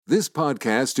This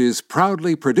podcast is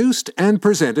proudly produced and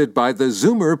presented by the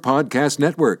Zoomer Podcast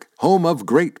Network, home of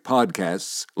great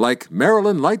podcasts like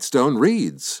Marilyn Lightstone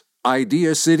Reads,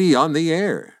 Idea City on the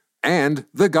Air, and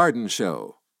The Garden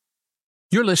Show.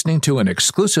 You're listening to an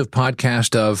exclusive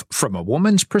podcast of From a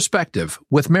Woman's Perspective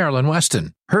with Marilyn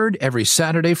Weston, heard every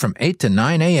Saturday from 8 to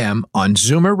 9 a.m. on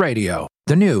Zoomer Radio,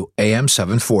 the new AM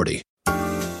 740.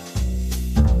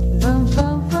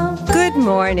 Good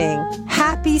morning.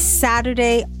 Happy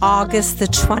Saturday, August the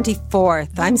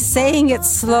 24th. I'm saying it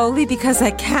slowly because I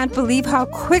can't believe how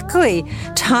quickly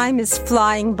time is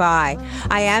flying by.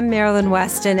 I am Marilyn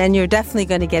Weston, and you're definitely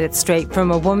going to get it straight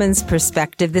from a woman's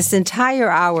perspective this entire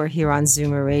hour here on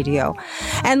Zoomer Radio.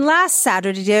 And last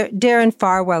Saturday, Darren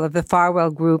Farwell of the Farwell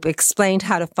Group explained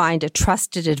how to find a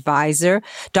trusted advisor.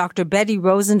 Dr. Betty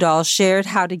Rosendahl shared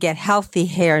how to get healthy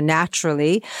hair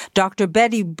naturally. Dr.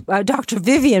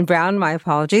 Vivian Brown, my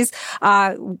apologies,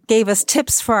 gave us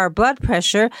tips for our blood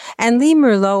pressure, and Lee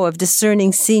Merlot of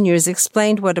Discerning Seniors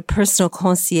explained what a personal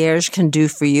concierge can do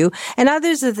for you, and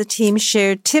others of the team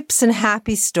shared tips and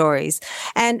happy stories.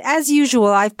 And as usual,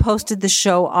 I've posted the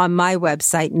show on my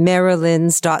website,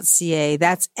 marilyns.ca.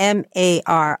 That's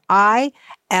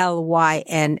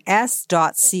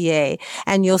MARILYNS.ca.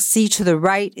 And you'll see to the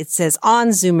right, it says on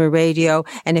Zoomer Radio.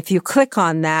 And if you click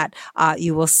on that,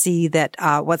 you will see that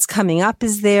what's coming up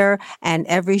is there. And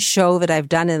every show that I've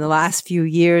done in the last few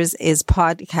years is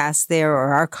podcast there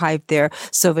or archived there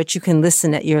so that you can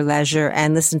listen at your leisure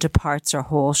and listen to parts or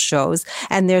whole shows.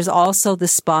 And there's also the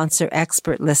sponsor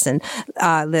expert list.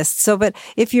 So, but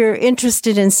if you're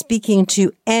interested in speaking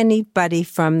to anybody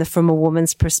from a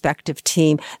Woman's Perspective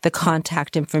team, the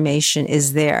contact information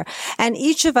is there. And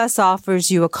each of us offers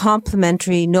you a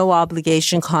complimentary, no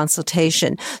obligation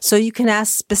consultation. So you can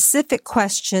ask specific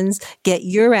questions, get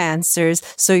your answers,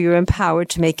 so you're empowered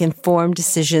to make informed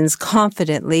decisions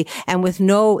confidently and with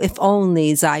no if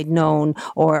onlys I'd known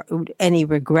or any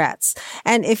regrets.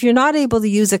 And if you're not able to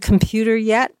use a computer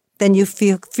yet, then you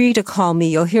feel free to call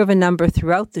me. You'll hear the number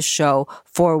throughout the show,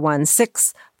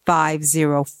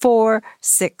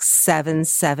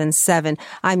 416-504-6777.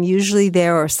 I'm usually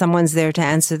there or someone's there to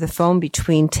answer the phone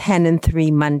between 10 and 3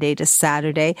 Monday to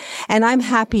Saturday. And I'm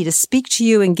happy to speak to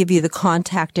you and give you the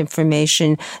contact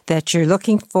information that you're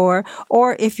looking for.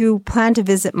 Or if you plan to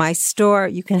visit my store,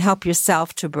 you can help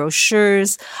yourself to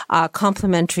brochures,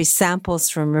 complimentary samples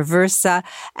from Reversa.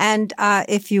 And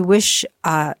if you wish,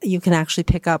 you can actually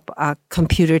pick up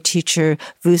computer teacher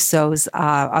Vuso's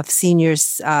of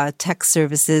Seniors Tech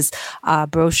Services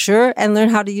brochure and learn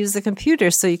how to use the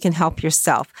computer so you can help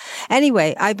yourself.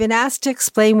 Anyway, I've been asked to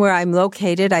explain where I'm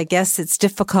located. I guess it's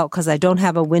difficult because I don't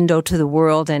have a window to the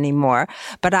world anymore,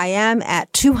 but I am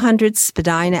at 200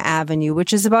 Spadina Avenue,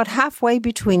 which is about halfway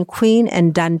between Queen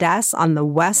and Dundas on the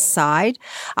west side.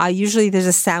 Usually there's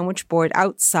a sandwich board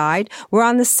outside. We're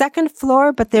on the second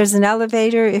floor, but there's an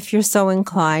elevator if you're so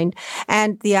inclined.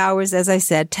 And the hours, as I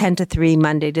said, 10 to 3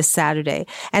 Monday to Saturday.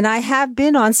 And I have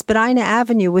been on Spadina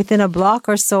Avenue within a block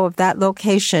or so of that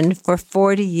location for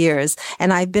 40 years.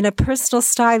 And I've been a personal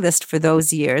stylist for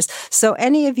those years. So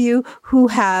any of you who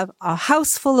have a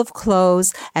house full of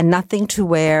clothes and nothing to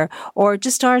wear, or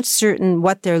just aren't certain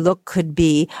what their look could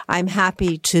be, I'm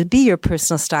happy to be your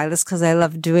personal stylist because I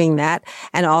love doing that.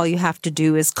 And all you have to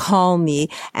do is call me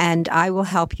and I will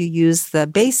help you use the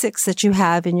basics that you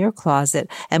have in your closet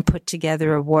and put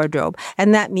together a wardrobe.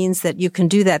 And that means that you can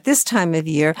do that this time of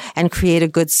year and create a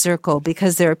good circle,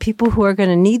 because there are people who are going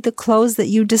to need the clothes that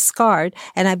you discard,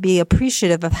 and I'd be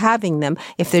appreciative of having them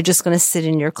if they're just going to sit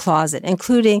in your closet,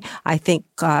 including, I think,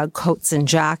 coats and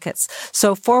jackets.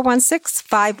 So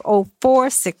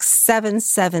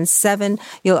 416-504-6777.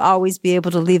 You'll always be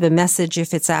able to leave a message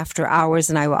if it's after hours,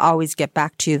 and I will always get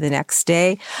back to you the next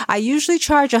day. I usually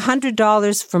charge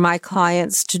 $100 for my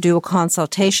clients to do a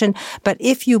consultation, but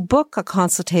if you book a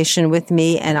consultation with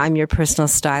me and I'm your personal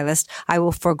stylist, I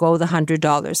will forego the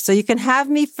 $100. So you can have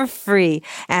me for free,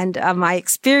 and my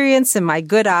experience and my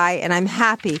good eye, and I'm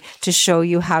happy to show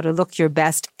you how to look your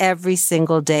best every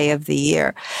single day of the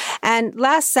year. And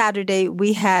last Saturday,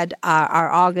 we had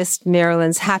our August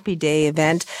Marilyn's Happy Day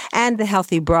event and the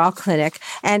Healthy Bra Clinic.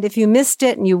 And if you missed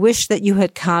it and you wish that you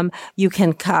had come, you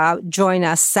can join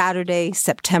us Saturday,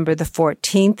 September the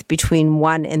 14th between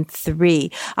 1 and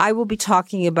 3. I will be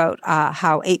talking about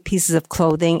how 8 pieces of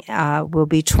clothing will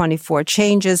be 24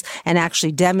 changes and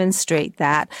actually demonstrate celebrate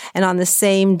that. And on the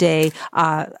same day,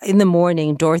 in the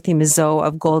morning, Dorothy Mizeau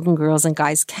of Golden Girls and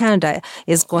Guys Canada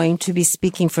is going to be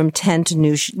speaking from 10 to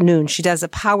noon. She does a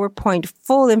PowerPoint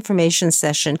full information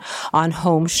session on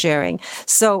home sharing.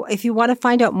 So if you want to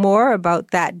find out more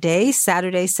about that day,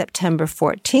 Saturday, September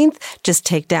 14th, just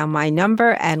take down my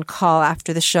number and call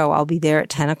after the show. I'll be there at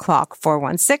 10 o'clock,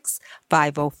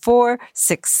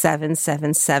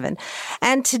 416-504-6777.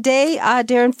 And today,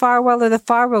 Darren Farwell of the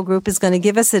Farwell Group is going to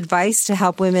give us advice to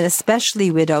help women, especially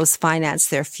widows, finance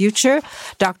their future.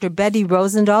 Dr. Betty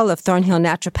Rosendahl of Thornhill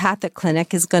Naturopathic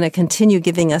Clinic is going to continue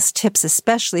giving us tips,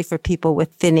 especially for people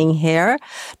with thinning hair.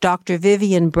 Dr.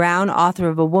 Vivian Brown, author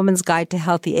of A Woman's Guide to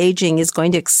Healthy Aging, is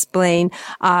going to explain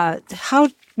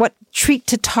what treat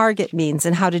to target means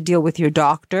and how to deal with your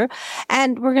doctor.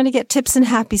 And we're going to get tips and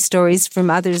happy stories from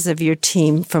others of your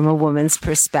team from a woman's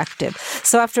perspective.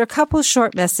 So after a couple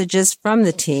short messages from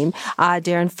the team,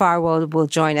 Darren Farwell will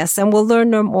join us and we'll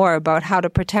learn more about how to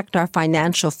protect our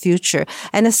financial future.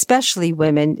 And especially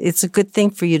women, it's a good thing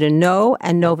for you to know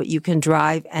that you can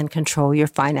drive and control your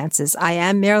finances. I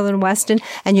am Marilyn Weston,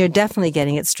 and you're definitely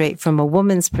getting it straight from a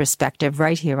woman's perspective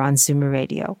right here on Zoomer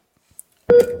Radio.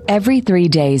 Every 3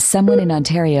 days, someone in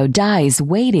Ontario dies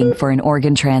waiting for an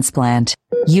organ transplant.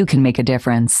 You can make a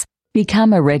difference.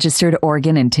 Become a registered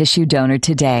organ and tissue donor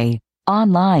today.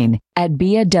 Online at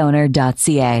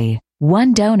beadonor.ca.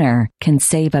 One donor can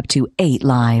save up to 8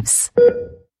 lives.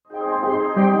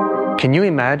 Can you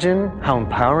imagine how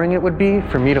empowering it would be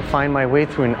for me to find my way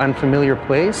through an unfamiliar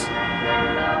place?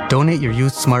 Donate your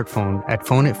used smartphone at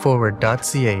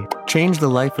phoneitforward.ca. Change the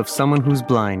life of someone who's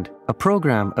blind. A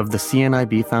program of the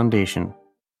CNIB Foundation.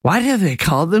 Why do they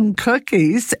call them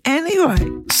cookies anyway?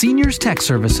 Seniors Tech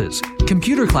Services.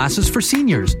 Computer classes for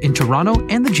seniors in Toronto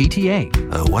and the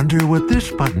GTA. I wonder what this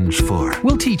button's for.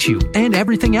 We'll teach you and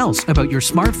everything else about your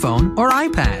smartphone or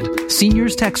iPad.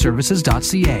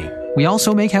 SeniorsTechServices.ca. We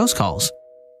also make house calls.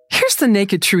 Here's the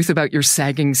naked truth about your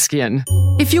sagging skin.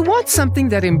 If you want something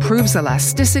that improves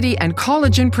elasticity and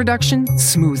collagen production,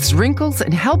 smooths wrinkles,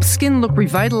 and helps skin look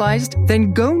revitalized,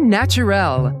 then go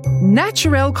Naturel.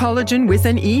 Naturel Collagen with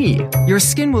an E. Your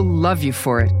skin will love you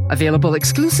for it. Available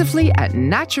exclusively at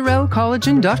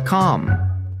naturelcollagen.com.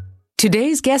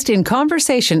 Today's guest in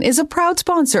conversation is a proud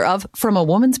sponsor of From a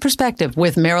Woman's Perspective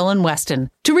with Marilyn Weston.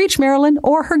 To reach Marilyn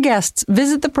or her guests,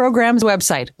 visit the program's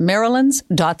website,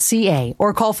 marilyns.ca,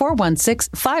 or call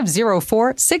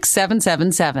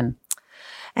 416-504-6777.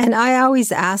 And I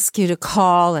always ask you to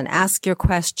call and ask your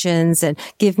questions and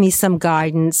give me some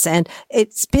guidance. And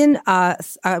it's been a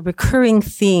recurring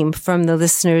theme from the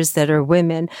listeners that are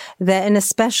women, and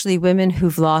especially women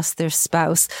who've lost their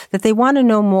spouse, that they want to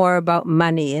know more about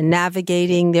money and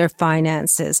navigating their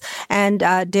finances. And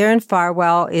Darren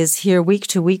Farwell is here week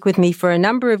to week with me for a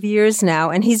number of years now,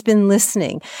 and he's been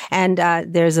listening. And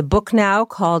there's a book now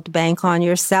called Bank on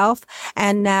Yourself.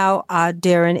 And now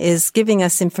Darren is giving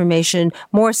us information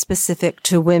more specific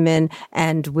to women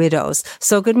and widows.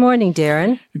 So good morning,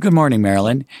 Darren. Good morning,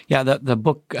 Marilyn. Yeah, the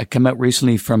book came out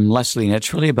recently from Leslie, and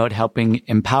it's really about helping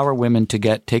empower women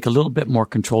to take a little bit more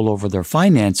control over their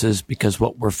finances, because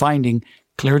what we're finding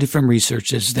clearly from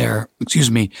research is are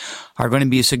going to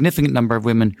be a significant number of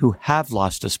women who have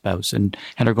lost a spouse and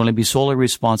are going to be solely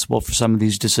responsible for some of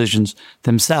these decisions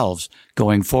themselves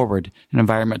going forward, an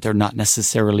environment they're not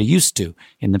necessarily used to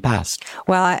in the past.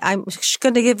 Well, I'm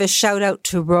going to give a shout out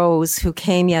to Rose, who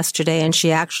came yesterday, and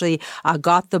she actually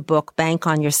got the book Bank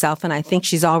on Yourself, and I think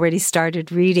she's already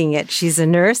started reading it. She's a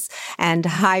nurse. And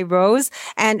hi, Rose.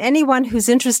 And anyone who's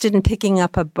interested in picking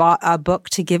up a book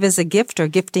to give as a gift or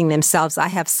gifting themselves,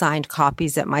 I have signed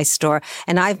copies at my store,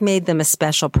 and I've made them a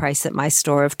special price at my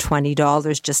store of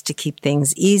 $20 just to keep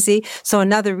things easy. So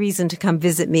another reason to come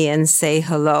visit me and say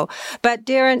hello. But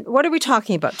Darren, what are we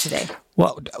talking about today?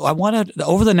 Well, I want to,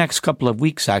 over the next couple of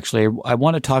weeks, actually, I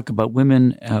want to talk about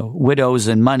women, widows,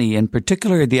 and money, in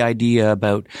particular the idea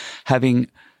about having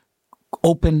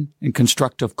open and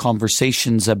constructive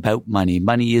conversations about money.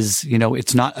 Money is,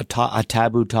 it's not a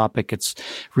taboo topic. It's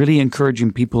really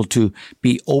encouraging people to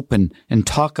be open and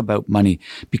talk about money,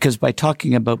 because by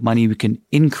talking about money, we can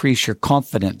increase your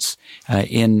confidence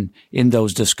in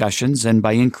those discussions. And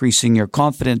by increasing your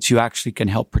confidence, you actually can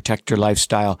help protect your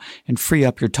lifestyle and free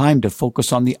up your time to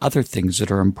focus on the other things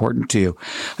that are important to you.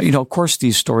 Of course,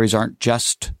 these stories aren't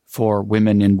just for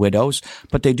women and widows,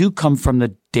 but they do come from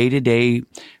the day-to-day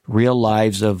real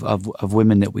lives of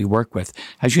women that we work with.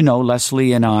 As you know,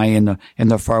 Leslie and I in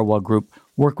the Farwell Group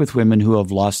work with women who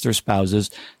have lost their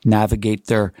spouses, navigate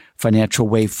their financial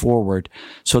way forward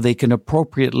so they can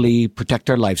appropriately protect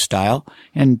their lifestyle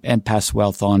and pass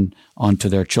wealth on to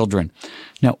their children.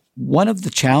 Now, one of the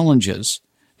challenges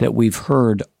that we've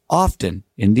heard often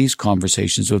in these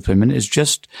conversations with women is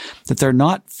just that they're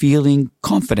not feeling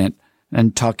confident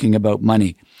and talking about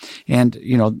money. And,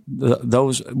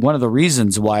 one of the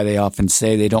reasons why they often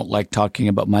say they don't like talking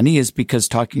about money is because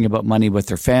talking about money with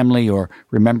their family or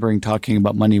remembering talking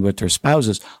about money with their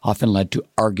spouses often led to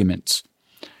arguments.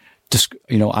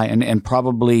 And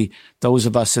probably those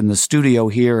of us in the studio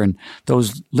here and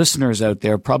those listeners out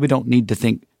there probably don't need to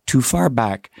think too far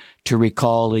back to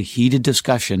recall a heated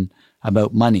discussion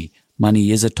about money.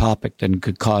 Money is a topic that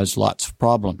could cause lots of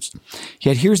problems.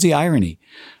 Yet here's the irony,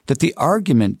 that the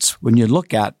arguments, when you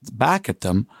look back at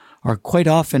them, are quite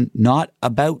often not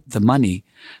about the money.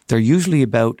 They're usually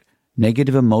about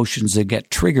negative emotions that get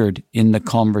triggered in the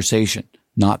conversation,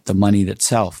 not the money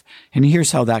itself. And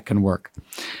here's how that can work.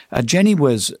 Jenny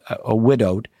was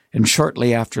widowed, and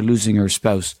shortly after losing her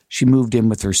spouse, she moved in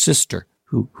with her sister,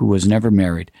 who was never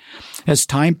married. As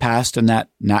time passed and that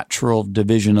natural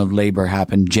division of labor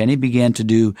happened, Jenny began to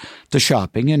do the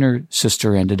shopping and her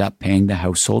sister ended up paying the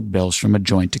household bills from a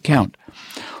joint account.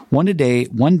 One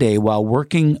day while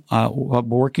working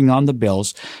on the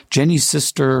bills, Jenny's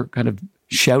sister kind of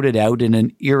shouted out in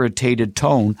an irritated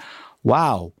tone,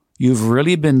 "Wow, you've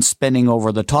really been spending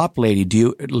over the top lately.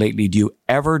 Do you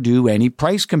ever do any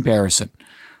price comparison?"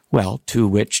 Well, to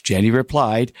which Jenny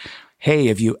replied, "Hey,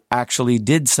 if you actually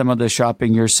did some of the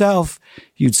shopping yourself,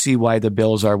 you'd see why the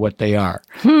bills are what they are."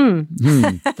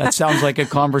 That sounds like a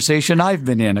conversation I've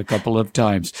been in a couple of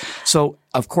times. So,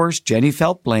 of course, Jenny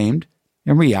felt blamed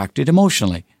and reacted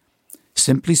emotionally.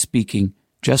 Simply speaking,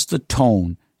 just the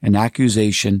tone and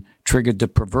accusation triggered the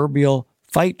proverbial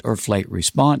fight or flight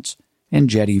response, and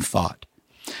Jenny fought.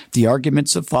 The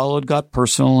arguments that followed got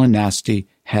personal and nasty,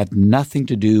 had nothing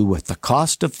to do with the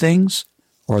cost of things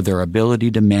or their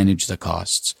ability to manage the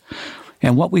costs.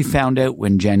 And what we found out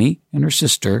when Jenny and her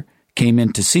sister came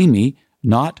in to see me,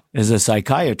 not as a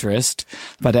psychiatrist,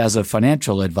 but as a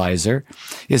financial advisor,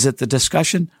 is that the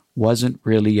discussion wasn't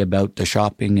really about the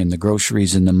shopping and the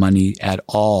groceries and the money at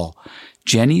all.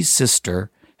 Jenny's sister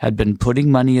had been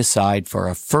putting money aside for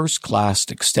a first-class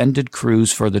extended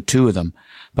cruise for the two of them,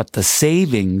 but the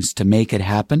savings to make it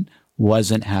happen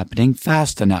wasn't happening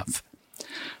fast enough.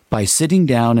 By sitting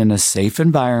down in a safe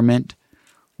environment,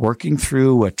 working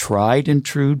through a tried and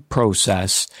true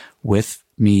process with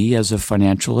me as a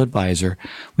financial advisor,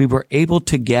 we were able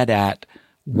to get at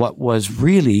what was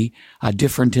really a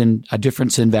difference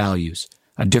in values,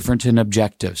 a difference in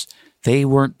objectives. They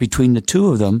weren't, between the two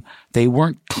of them, they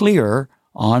weren't clear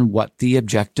on what the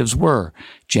objectives were.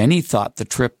 Jenny thought the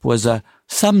trip was a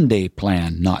someday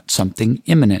plan, not something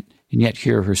imminent. And yet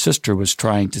here her sister was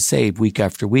trying to save week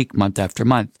after week, month after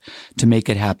month to make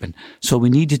it happen. So we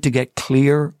needed to get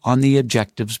clear on the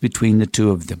objectives between the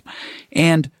two of them.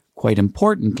 And quite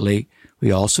importantly,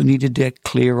 we also needed to get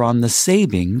clear on the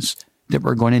savings that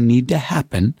were going to need to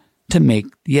happen to make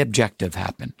the objective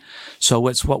happen. So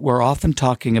it's what we're often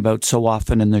talking about so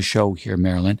often in the show here,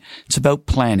 Marilyn. It's about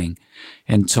planning.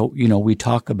 And so, we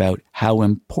talk about how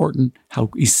important, how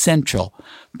essential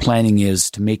planning is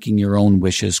to making your own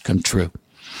wishes come true.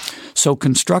 So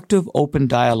constructive, open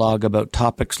dialogue about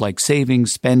topics like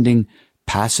savings, spending,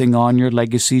 passing on your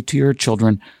legacy to your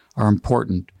children are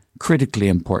important, critically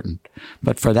important.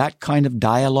 But for that kind of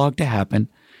dialogue to happen,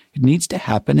 it needs to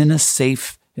happen in a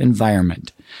safe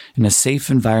environment,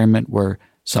 where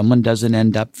someone doesn't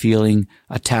end up feeling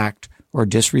attacked or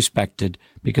disrespected,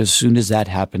 because as soon as that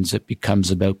happens, it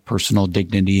becomes about personal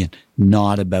dignity and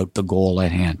not about the goal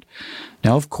at hand.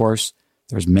 Now, of course,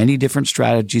 there's many different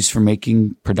strategies for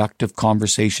making productive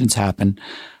conversations happen.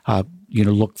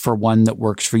 Look for one that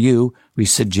works for you. We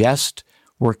suggest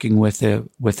working with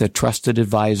a trusted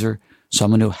advisor,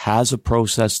 someone who has a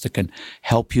process that can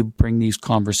help you bring these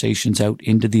conversations out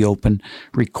into the open,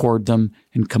 record them,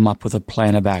 and come up with a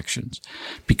plan of actions.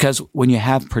 Because when you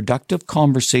have productive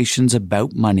conversations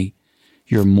about money,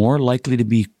 you're more likely to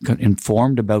be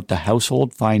informed about the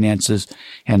household finances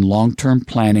and long-term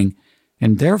planning,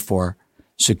 and therefore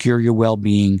secure your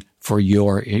well-being for you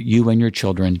and your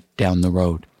children down the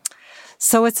road.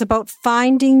 So it's about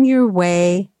finding your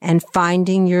way and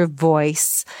finding your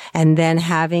voice and then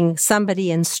having somebody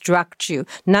instruct you.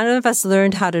 None of us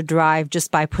learned how to drive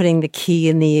just by putting the key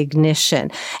in the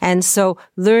ignition. And so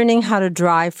learning how to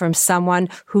drive from someone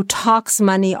who talks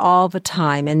money all the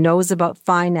time and knows about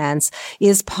finance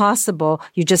is possible.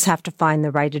 You just have to find the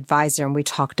right advisor. And we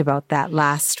talked about that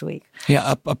last week.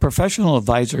 Yeah, a professional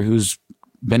advisor who's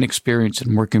been experienced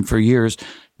and working for years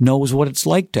knows what it's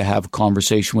like to have a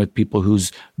conversation with people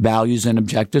whose values and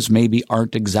objectives maybe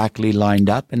aren't exactly lined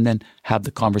up, and then have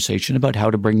the conversation about how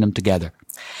to bring them together.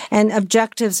 And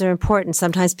objectives are important.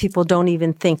 Sometimes people don't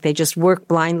even think. They just work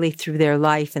blindly through their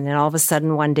life. And then all of a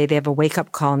sudden one day they have a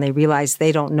wake-up call and they realize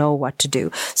they don't know what to do.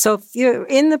 So if you're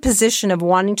in the position of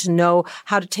wanting to know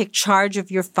how to take charge of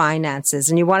your finances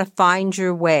and you want to find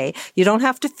your way, you don't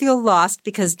have to feel lost,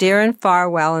 because Darren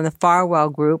Farwell and the Farwell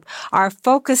Group are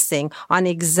focusing on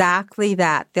exactly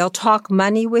that. They'll talk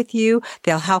money with you.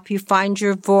 They'll help you find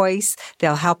your voice.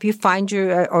 They'll help you find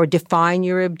or define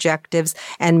your objectives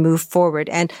and move forward.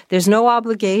 And there's no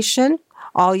obligation.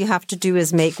 All you have to do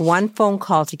is make one phone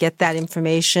call to get that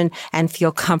information and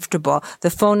feel comfortable. The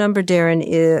phone number, Darren,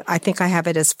 is, I think I have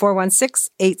it as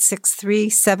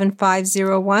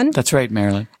 416-863-7501. That's right,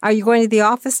 Marilyn. Are you going to the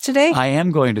office today? I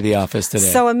am going to the office today.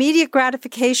 So immediate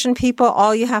gratification, people,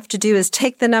 all you have to do is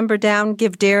take the number down,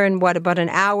 give Darren, about an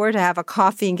hour to have a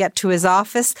coffee and get to his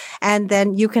office, and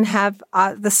then you can have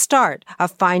the start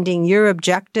of finding your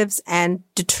objectives and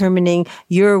determining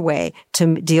your way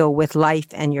to deal with life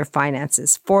and your finances.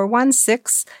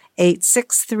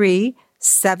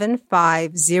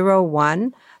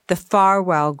 416-863-7501, the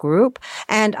Farwell Group.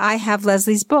 And I have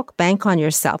Leslie's book, Bank on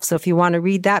Yourself. So if you want to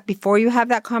read that before you have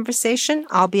that conversation,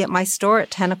 I'll be at my store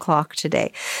at 10 o'clock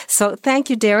today. So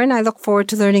thank you, Darren. I look forward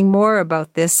to learning more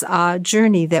about this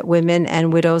journey that women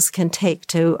and widows can take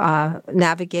to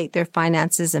navigate their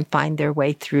finances and find their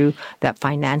way through that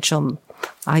financial,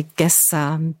 I guess,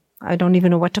 I don't even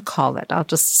know what to call it. I'll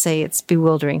just say it's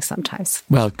bewildering sometimes.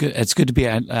 Well, good. It's good to be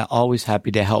always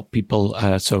happy to help people.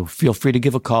 So feel free to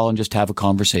give a call and just have a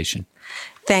conversation.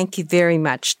 Thank you very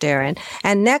much, Darren.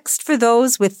 And next, for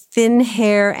those with thin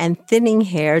hair and thinning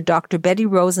hair, Dr. Betty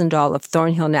Rosendahl of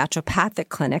Thornhill Naturopathic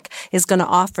Clinic is going to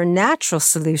offer natural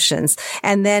solutions.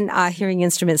 And then hearing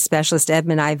instrument specialist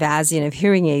Edmund Ivazian of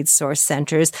Hearing Aid Source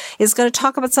Centers is going to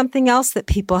talk about something else that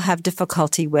people have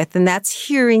difficulty with, and that's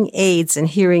hearing aids and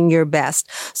hearing your best.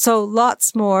 So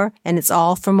lots more, and it's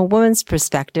all from a woman's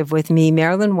perspective with me,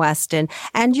 Marilyn Weston,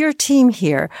 and your team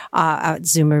here at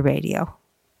Zoomer Radio.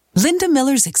 Linda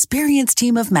Miller's experienced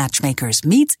team of matchmakers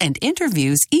meets and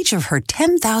interviews each of her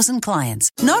 10,000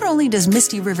 clients. Not only does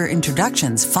Misty River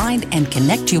Introductions find and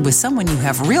connect you with someone you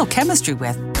have real chemistry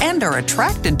with and are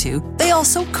attracted to, they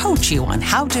also coach you on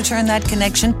how to turn that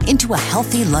connection into a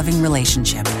healthy, loving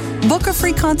relationship. Book a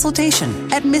free consultation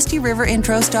at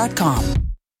MistyRiverIntros.com.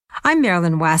 I'm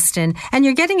Marilyn Weston, and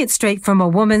you're getting it straight from a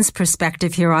woman's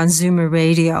perspective here on Zoomer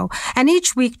Radio. And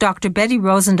each week, Dr. Betty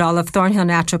Rosendahl of Thornhill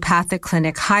Naturopathic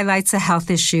Clinic highlights a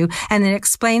health issue and then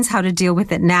explains how to deal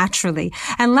with it naturally.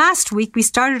 And last week, we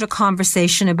started a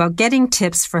conversation about getting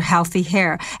tips for healthy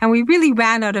hair. And we really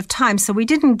ran out of time, so we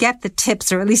didn't get the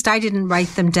tips, or at least I didn't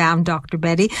write them down, Dr.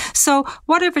 Betty. So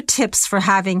what are the tips for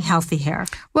having healthy hair?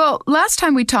 Well, last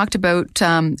time we talked about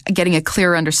getting a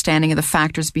clear understanding of the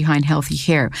factors behind healthy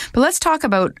hair. But let's talk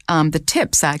about the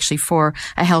tips, actually, for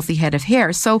a healthy head of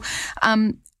hair. So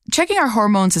checking our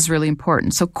hormones is really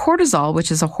important. So cortisol, which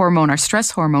is a hormone, our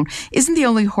stress hormone, isn't the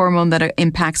only hormone that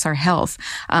impacts our health.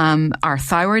 Our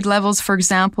thyroid levels, for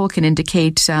example, can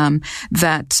indicate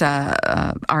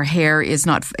that our hair is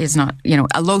not,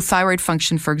 a low thyroid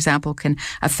function, for example, can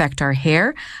affect our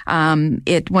hair.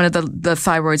 One of the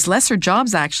thyroid's lesser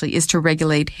jobs, actually, is to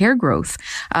regulate hair growth.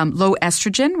 Low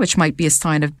estrogen, which might be a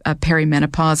sign of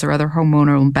perimenopause or other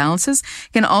hormonal imbalances,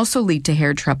 can also lead to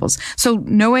hair troubles. So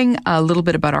knowing a little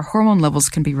bit about our hormone levels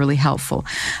can be really helpful.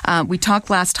 We talked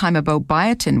last time about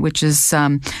biotin, which is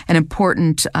an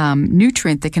important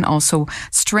nutrient that can also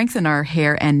strengthen our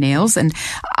hair and nails. And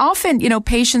often,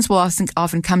 patients will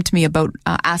often come to me about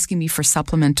asking me for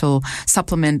supplement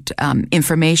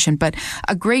information. But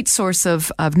a great source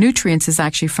of nutrients is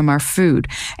actually from our food.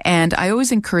 And I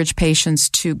always encourage patients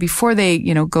to, before they,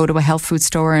 go to a health food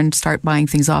store and start buying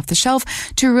things off the shelf,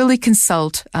 to really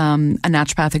consult a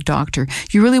naturopathic doctor.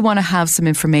 You really want to have some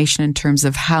information in terms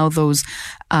of how those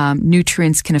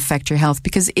nutrients can affect your health.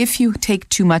 Because if you take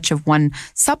too much of one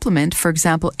supplement, for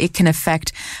example, it can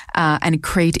affect and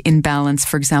create imbalance,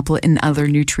 for example, in other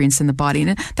nutrients in the body.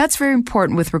 And that's very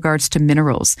important with regards to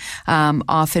minerals.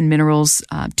 Often minerals,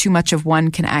 too much of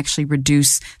one can actually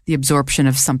reduce the absorption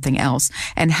of something else.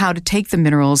 And how to take the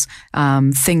minerals,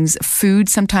 food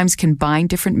sometimes can bind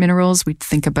different minerals. We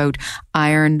think about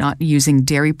iron, not using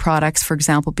dairy products, for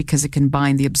example, because it can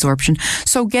bind the absorption.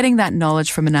 So getting that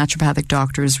knowledge from a naturopathic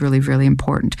doctor moisture is really, really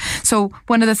important. So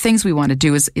one of the things we want to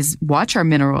do is watch our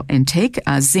mineral intake.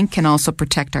 Zinc can also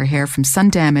protect our hair from sun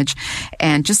damage.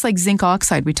 And just like zinc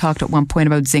oxide, we talked at one point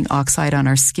about zinc oxide on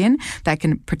our skin. That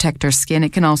can protect our skin.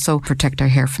 It can also protect our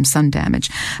hair from sun damage.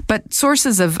 But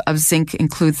sources of zinc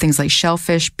include things like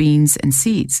shellfish, beans, and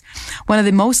seeds. One of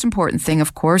the most important thing,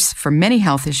 of course, for many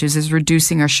health issues is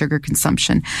reducing our sugar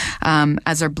consumption.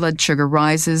 As our blood sugar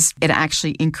rises, it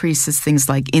actually increases things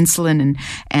like insulin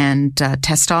and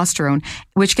testosterone,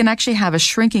 which can actually have a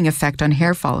shrinking effect on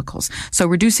hair follicles. So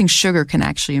reducing sugar can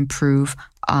actually improve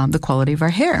the quality of our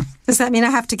hair. Does that mean I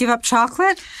have to give up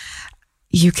chocolate?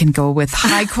 You can go with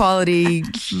high quality,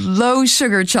 low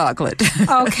sugar chocolate.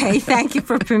 Okay, thank you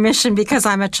for permission because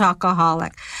I'm a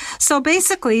chocoholic. So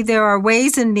basically, there are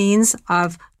ways and means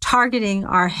of targeting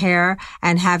our hair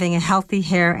and having a healthy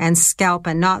hair and scalp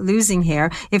and not losing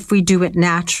hair if we do it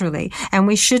naturally. And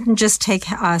we shouldn't just take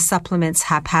supplements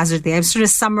haphazardly. I'm sort of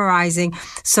summarizing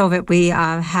so that we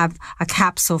have a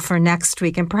capsule for next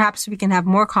week. And perhaps we can have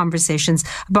more conversations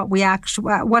about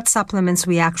what supplements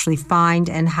we actually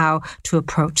find and how to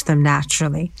approach them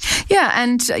naturally. Yeah,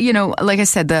 and like I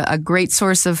said, a great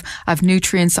source of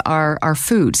nutrients are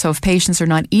food. So if patients are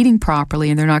not eating properly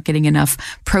and they're not getting enough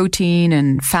protein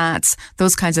and fats,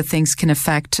 those kinds of things can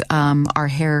affect our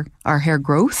hair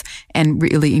growth and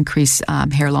really increase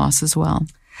hair loss as well.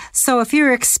 So if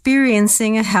you're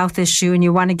experiencing a health issue and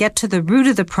you want to get to the root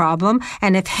of the problem,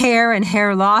 and if hair and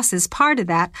hair loss is part of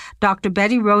that, Dr.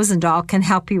 Betty Rosendahl can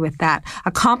help you with that. A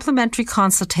complimentary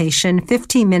consultation,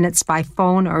 15 minutes by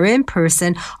phone or in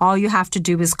person. All you have to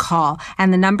do is call.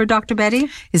 And the number, Dr. Betty?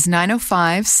 Is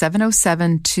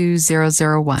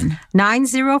 905-707-2001.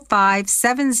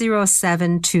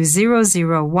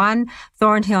 905-707-2001.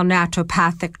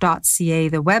 ThornhillNaturopathic.ca,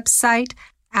 the website.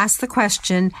 Ask the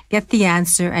question, get the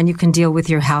answer, and you can deal with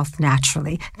your health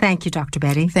naturally. Thank you, Dr.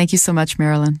 Betty. Thank you so much,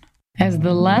 Marilyn. As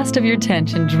the last of your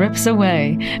tension drips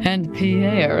away and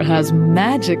Pierre has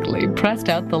magically pressed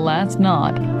out the last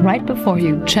knot right before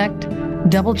you checked,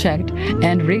 double-checked,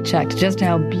 and rechecked just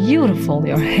how beautiful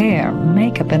your hair,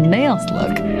 makeup, and nails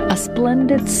look, a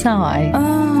splendid sigh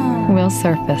will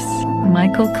surface.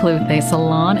 Michael Cluthe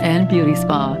Salon and Beauty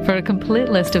Spa. For a complete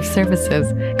list of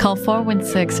services, call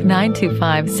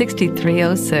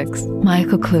 416-925-6306.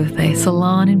 Michael Cluthe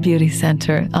Salon and Beauty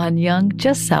Center on Yonge,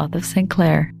 just south of St.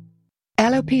 Clair.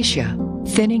 Alopecia,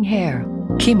 thinning hair,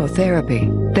 chemotherapy.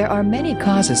 There are many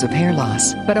causes of hair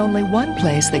loss, but only one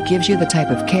place that gives you the type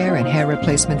of care and hair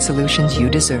replacement solutions you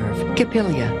deserve.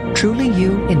 Capilia, Truly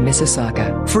You in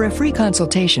Mississauga. For a free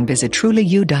consultation, visit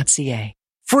trulyu.ca.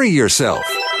 Free yourself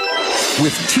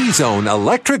with T-Zone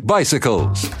electric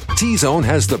bicycles. T-Zone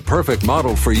has the perfect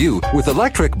model for you with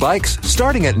electric bikes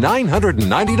starting at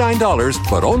 $999,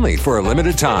 but only for a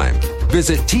limited time.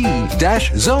 Visit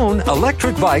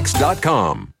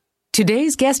t-zoneelectricbikes.com.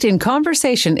 Today's guest in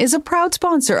conversation is a proud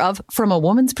sponsor of From a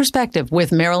Woman's Perspective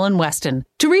with Marilyn Weston.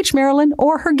 To reach Marilyn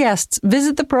or her guests,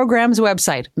 visit the program's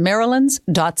website,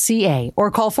 marilyns.ca, or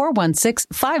call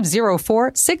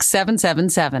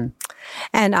 416-504-6777.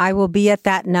 And I will be at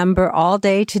that number all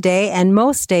day today and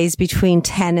most days between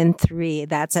 10 and 3.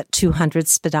 That's at 200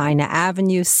 Spadina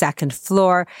Avenue, second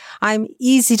floor. I'm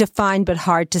easy to find but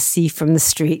hard to see from the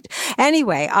street.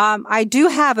 Anyway, I do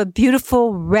have a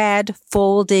beautiful red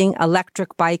folding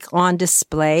electric bike on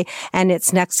display, and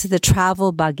it's next to the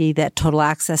travel buggy that Total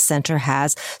Access Center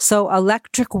has. So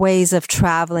electric ways of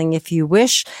traveling if you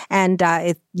wish, and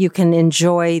you can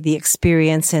enjoy the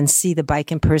experience and see the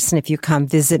bike in person if you come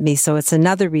visit me. So it's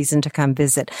another reason to come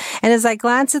visit. And as I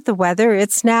glance at the weather,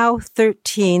 it's now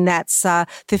 13. That's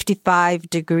 55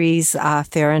 degrees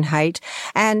Fahrenheit.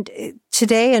 And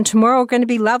today and tomorrow are going to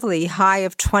be lovely. High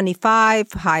of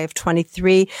 25, high of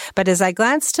 23. But as I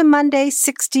glance to Monday,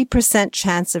 60%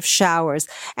 chance of showers.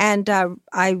 And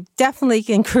I definitely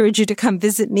encourage you to come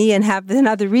visit me and have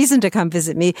another reason to come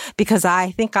visit me, because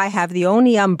I think I have the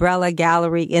only umbrella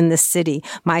gallery in the city.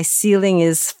 My ceiling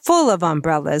is full of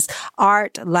umbrellas,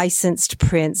 art, licensed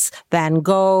prints, Van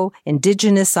Gogh,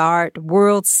 indigenous art,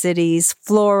 world cities,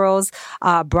 florals,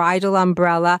 bridal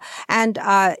umbrella, and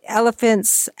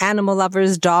elephants, animal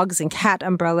lovers, dogs and cat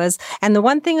umbrellas. And the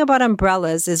one thing about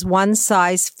umbrellas is one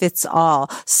size fits all.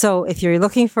 So if you're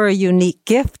looking for a unique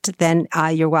gift, then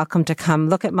you're welcome to come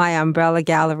look at my umbrella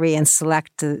gallery and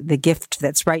select the gift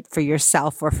that's right for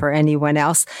yourself or for anyone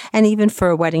else, and even for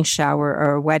a wedding shower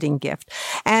or a wedding gift.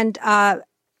 And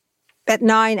at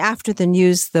 9 after the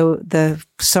news, the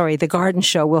the garden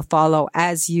show will follow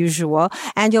as usual,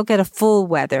 and you'll get a full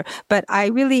weather. But I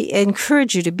really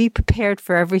encourage you to be prepared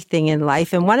for everything in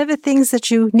life. And one of the things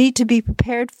that you need to be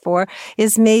prepared for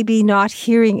is maybe not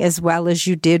hearing as well as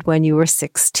you did when you were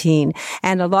 16.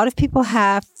 And a lot of people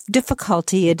have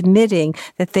difficulty admitting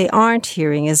that they aren't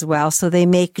hearing as well, so they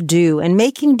make do. And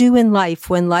making do in life,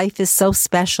 when life is so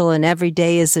special and every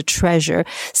day is a treasure,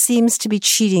 seems to be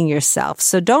cheating yourself.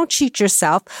 So don't cheat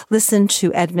yourself. Listen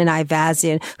to Edmund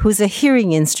Ivazian, who's a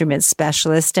hearing instrument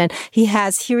specialist, and he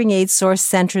has Hearing Aid Source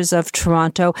Centers of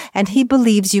Toronto, and he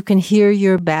believes you can hear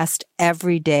your best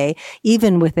every day,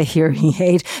 even with a hearing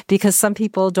aid, because some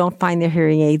people don't find their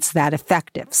hearing aids that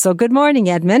effective. So good morning,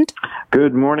 Edmund.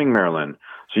 Good morning, Marilyn.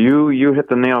 So you hit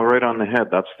the nail right on the head.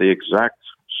 That's the exact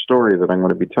story that I'm going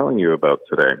to be telling you about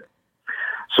today.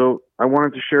 So I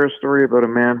wanted to share a story about a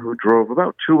man who drove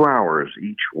about 2 hours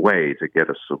each way to get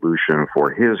a solution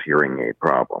for his hearing aid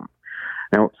problem.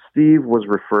 Now, Steve was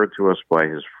referred to us by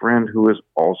his friend, who is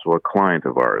also a client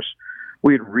of ours.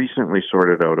 We had recently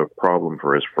sorted out a problem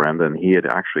for his friend, and he had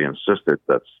actually insisted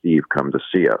that Steve come to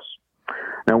see us.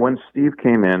 Now, when Steve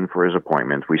came in for his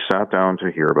appointment, we sat down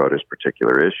to hear about his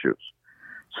particular issues.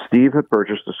 Steve had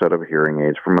purchased a set of hearing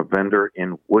aids from a vendor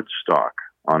in Woodstock,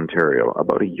 Ontario,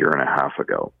 about a year and a half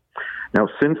ago. Now,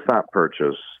 since that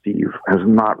purchase, Steve has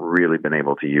not really been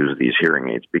able to use these hearing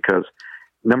aids because,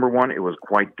 number one, it was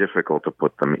quite difficult to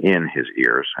put them in his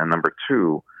ears, and number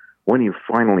two, when he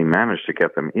finally managed to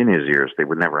get them in his ears, they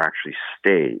would never actually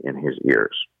stay in his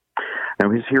ears. Now,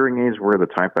 his hearing aids were the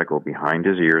type that go behind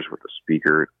his ears with a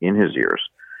speaker in his ears.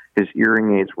 His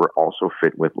hearing aids were also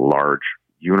fit with large,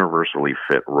 universally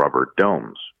fit rubber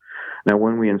domes. Now,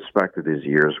 when we inspected his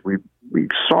ears, we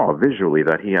saw visually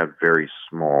that he had very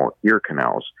small ear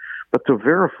canals. But to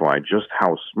verify just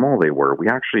how small they were, we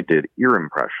actually did ear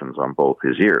impressions on both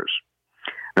his ears.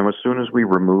 Now, as soon as we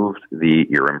removed the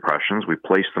ear impressions, we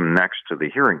placed them next to the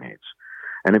hearing aids.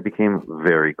 And it became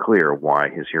very clear why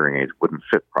his hearing aids wouldn't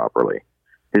fit properly.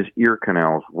 His ear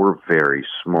canals were very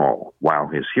small, while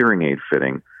his hearing aid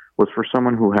fitting was for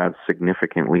someone who had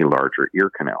significantly larger ear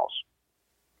canals.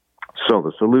 So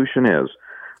the solution is,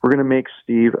 we're going to make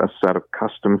Steve a set of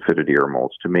custom-fitted ear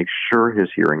molds to make sure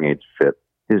his hearing aids fit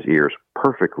his ears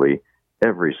perfectly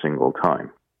every single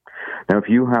time. Now, if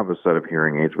you have a set of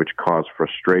hearing aids which cause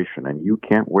frustration and you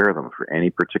can't wear them for any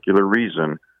particular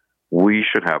reason, we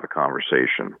should have a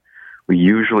conversation. We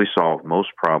usually solve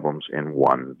most problems in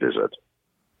one visit.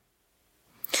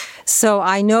 So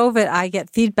I know that I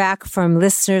get feedback from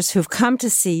listeners who've come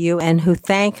to see you and who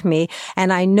thank me.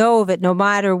 And I know that no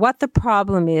matter what the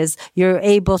problem is, you're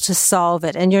able to solve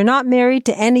it. And you're not married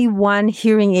to any one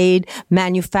hearing aid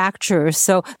manufacturer.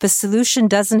 So the solution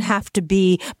doesn't have to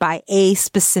be by a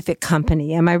specific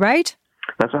company. Am I right?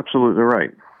 That's absolutely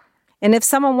right. And if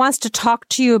someone wants to talk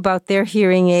to you about their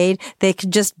hearing aid, they can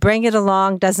just bring it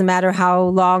along. Doesn't matter how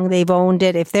long they've owned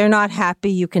it. If they're not happy,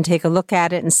 you can take a look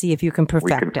at it and see if you can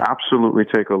perfect it. We can absolutely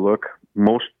take a look.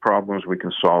 Most problems we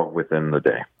can solve within the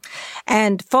day.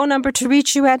 And phone number to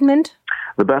reach you, Edmund?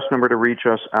 The best number to reach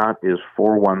us at is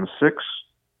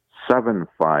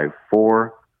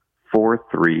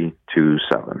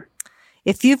 416-754-4327.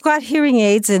 If you've got hearing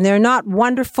aids and they're not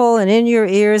wonderful and in your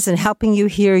ears and helping you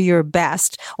hear your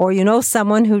best, or you know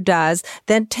someone who does,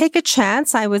 then take a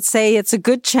chance. I would say it's a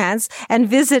good chance, and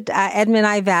visit Edmund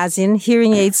Ivazian,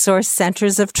 Hearing Aid Source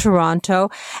Centers of Toronto,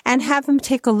 and have him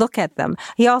take a look at them.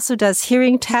 He also does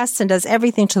hearing tests and does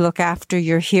everything to look after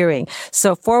your hearing.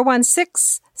 So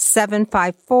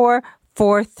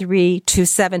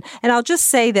 416-754-4327. And I'll just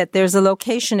say that there's a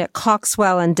location at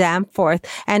Coxwell and Danforth,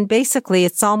 and basically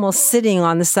it's almost sitting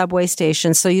on the subway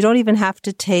station, so you don't even have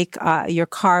to take your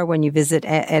car when you visit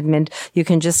Edmund. You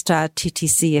can just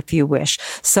TTC if you wish.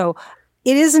 So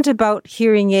it isn't about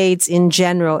hearing aids in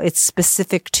general. It's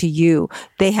specific to you.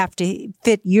 They have to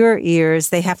fit your ears.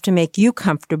 They have to make you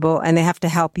comfortable, and they have to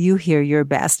help you hear your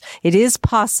best. It is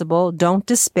possible. Don't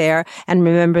despair. And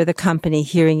remember the company,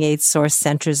 Hearing Aid Source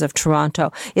Centers of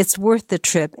Toronto. It's worth the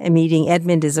trip. And meeting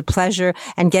Edmund is a pleasure,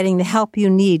 and getting the help you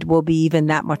need will be even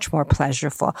that much more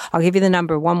pleasurable. I'll give you the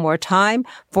number one more time,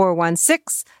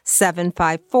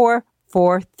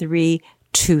 416-754-4327.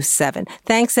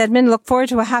 Thanks, Edmund. Look forward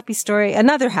to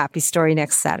another happy story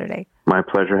next Saturday. My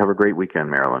pleasure. Have a great weekend,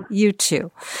 Marilyn. You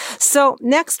too. So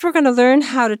next we're going to learn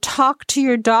how to talk to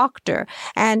your doctor,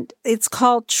 and it's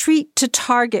called treat to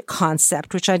target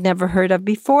concept, which I'd never heard of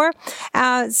before.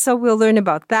 So we'll learn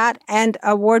about that. And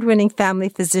award-winning family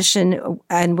physician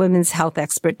and women's health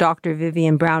expert, Dr.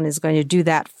 Vivian Brown, is going to do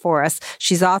that for us.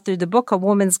 She's authored the book, A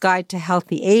Woman's Guide to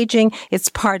Healthy Aging. It's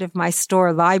part of my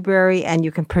store library, and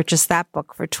you can purchase that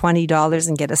book for $20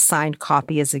 and get a signed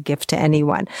copy as a gift to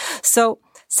anyone. So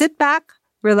sit back,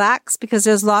 relax, because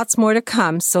there's lots more to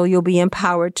come, so you'll be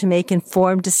empowered to make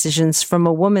informed decisions from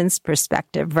a woman's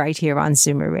perspective right here on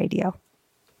Zoomer Radio.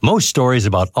 Most stories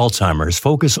about Alzheimer's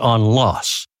focus on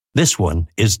loss. This one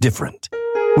is different.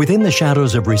 Within the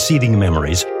shadows of receding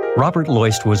memories, Robert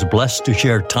Loist was blessed to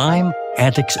share time,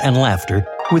 antics, and laughter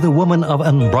with a woman of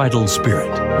unbridled spirit.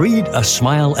 Read A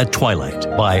Smile at Twilight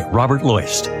by Robert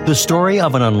Loist, the story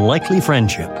of an unlikely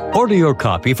friendship. Order your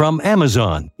copy from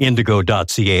Amazon,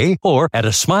 indigo.ca, or at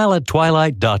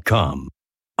asmileattwilight.com.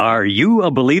 Are you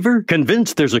a believer?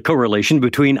 Convinced there's a correlation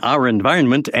between our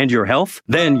environment and your health?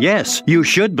 Then yes, you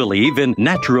should believe in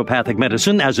naturopathic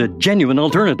medicine as a genuine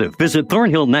alternative. Visit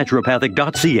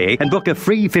thornhillnaturopathic.ca and book a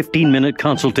free 15-minute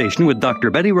consultation with Dr.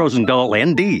 Betty Rosendahl,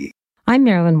 ND. I'm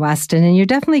Marilyn Weston, and you're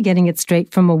definitely getting it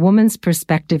straight from a woman's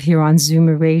perspective here on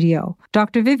Zoomer Radio.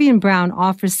 Dr. Vivian Brown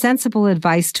offers sensible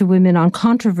advice to women on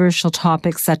controversial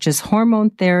topics such as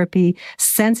hormone therapy,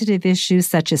 sensitive issues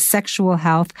such as sexual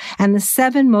health, and the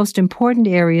 7 most important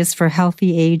areas for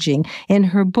healthy aging in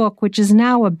her book, which is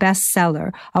now a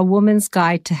bestseller, A Woman's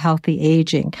Guide to Healthy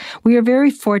Aging. We are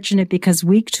very fortunate because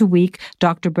week to week,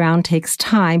 Dr. Brown takes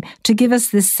time to give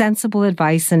us this sensible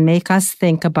advice and make us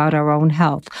think about our own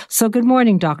health. So good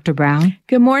morning, Dr. Brown.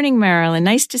 Good morning, Marilyn.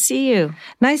 Nice to see you.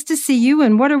 Nice to see you.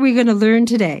 And what are we going to learn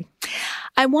today?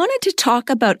 I wanted to talk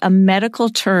about a medical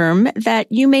term that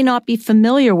you may not be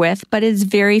familiar with, but is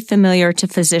very familiar to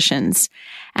physicians.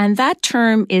 And that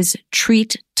term is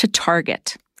treat to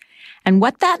target. And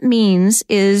what that means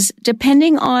is,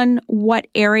 depending on what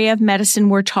area of medicine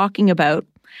we're talking about,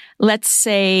 let's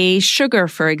say sugar,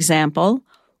 for example,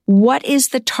 what is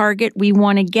the target we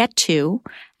want to get to?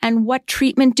 And what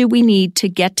treatment do we need to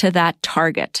get to that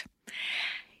target?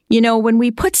 You know, when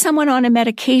we put someone on a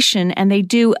medication and they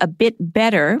do a bit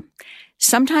better,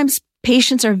 sometimes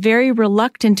patients are very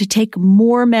reluctant to take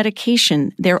more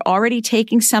medication. They're already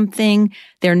taking something.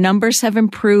 Their numbers have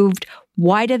improved.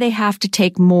 Why do they have to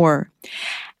take more?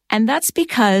 And that's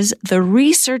because the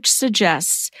research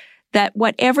suggests that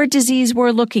whatever disease we're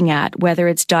looking at, whether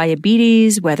it's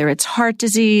diabetes, whether it's heart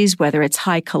disease, whether it's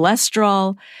high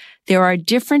cholesterol, there are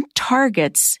different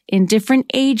targets in different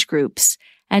age groups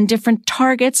and different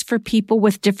targets for people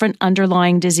with different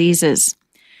underlying diseases.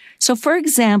 So, for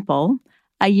example,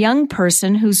 a young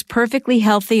person who's perfectly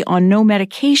healthy on no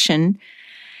medication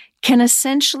can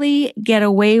essentially get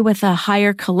away with a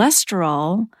higher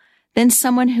cholesterol than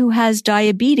someone who has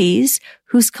diabetes,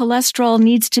 whose cholesterol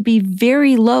needs to be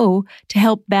very low to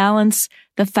help balance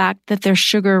the fact that their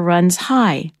sugar runs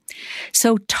high.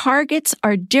 So targets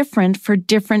are different for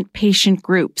different patient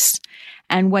groups.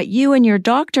 And what you and your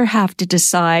doctor have to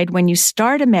decide when you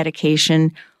start a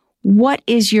medication, what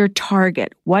is your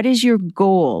target? What is your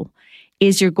goal?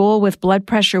 Is your goal with blood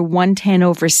pressure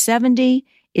 110/70?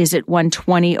 Is it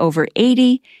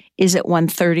 120/80? Is it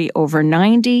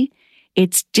 130/90?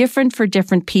 It's different for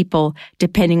different people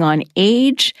depending on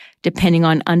age, depending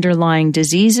on underlying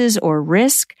diseases or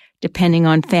risk, depending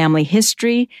on family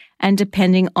history, and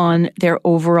depending on their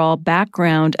overall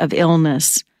background of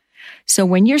illness. So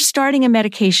when you're starting a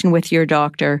medication with your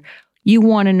doctor, you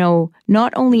want to know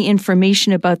not only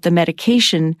information about the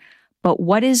medication, but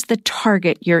what is the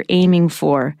target you're aiming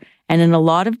for. And in a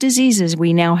lot of diseases,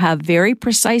 we now have very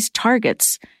precise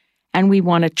targets, and we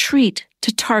want to treat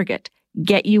to target,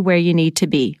 get you where you need to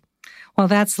be. Well,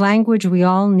 that's language we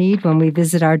all need when we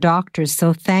visit our doctors,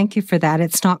 so thank you for that.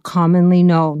 It's not commonly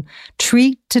known.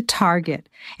 Treat to target.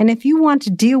 And if you want to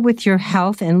deal with your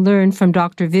health and learn from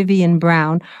Dr. Vivian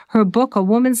Brown, her book, A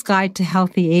Woman's Guide to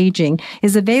Healthy Aging,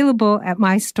 is available at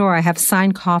my store. I have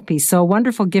signed copies, so a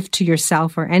wonderful gift to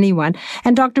yourself or anyone.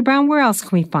 And Dr. Brown, where else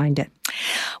can we find it?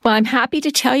 Well, I'm happy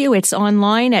to tell you it's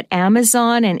online at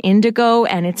Amazon and Indigo,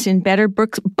 and it's in better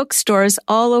bookstores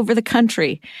all over the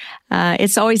country.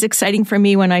 It's always exciting for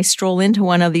me when I stroll into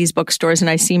one of these bookstores and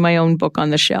I see my own book on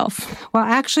the shelf. Well,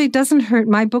 actually, it doesn't hurt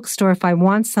my bookstore if I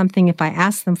want want something, if I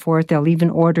ask them for it, they'll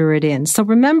even order it in. So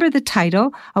remember the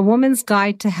title, A Woman's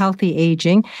Guide to Healthy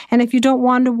Aging. And if you don't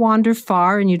want to wander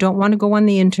far and you don't want to go on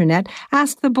the internet,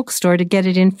 ask the bookstore to get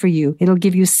it in for you. It'll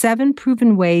give you 7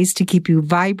 proven ways to keep you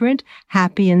vibrant,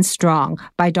 happy, and strong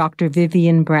by Dr.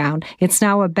 Vivian Brown. It's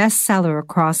now a bestseller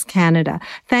across Canada.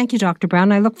 Thank you, Dr.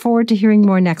 Brown. I look forward to hearing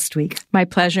more next week. My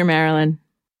pleasure, Marilyn.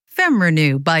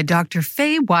 FemRenew by Dr.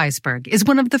 Faye Weisberg is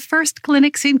one of the first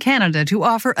clinics in Canada to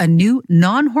offer a new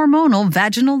non-hormonal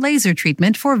vaginal laser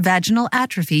treatment for vaginal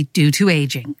atrophy due to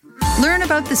aging. Learn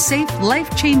about the safe,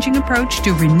 life-changing approach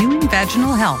to renewing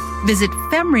vaginal health. Visit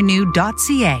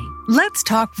femrenew.ca. Let's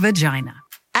talk vagina.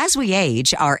 As we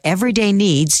age, our everyday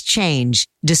needs change.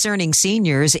 Discerning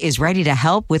Seniors is ready to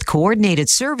help with coordinated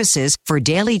services for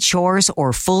daily chores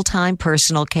or full-time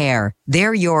personal care.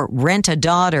 They're your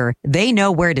rent-a-daughter. They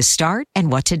know where to start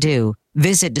and what to do.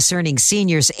 Visit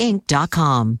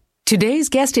discerningseniorsinc.com. Today's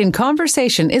guest in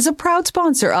conversation is a proud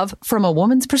sponsor of From a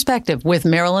Woman's Perspective with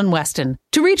Marilyn Weston.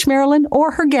 To reach Marilyn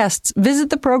or her guests, visit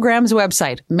the program's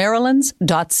website,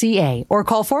 marilyns.ca, or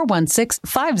call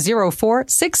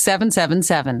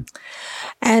 416-504-6777.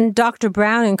 And Dr.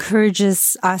 Brown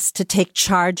encourages us to take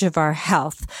charge of our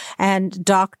health. And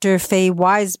Dr. Faye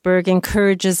Weisberg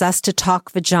encourages us to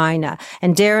talk vagina.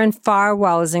 And Darren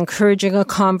Farwell is encouraging a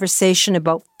conversation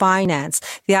about finance.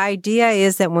 The idea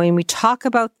is that when we talk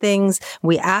about things,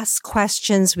 we ask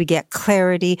questions, we get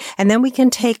clarity, and then we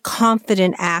can take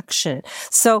confident action.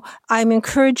 So I'm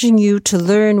encouraging you to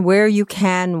learn where you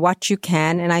can, what you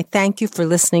can, and I thank you for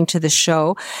listening to the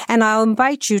show. And I'll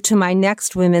invite you to my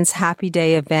next Women's Happy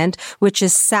Day event, which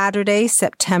is Saturday,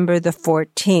 September the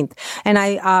 14th.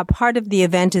 And part of the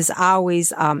event is always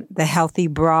the Healthy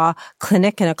Bra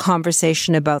Clinic and a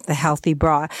conversation about the Healthy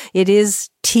Bra. It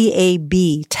is TAB,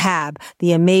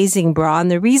 the amazing bra. And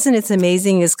the reason it's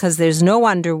amazing is because there's no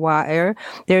underwire.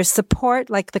 There's support,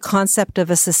 like the concept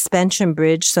of a suspension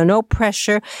bridge, so no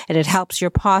pressure, and it helps your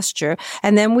posture.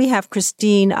 And then we have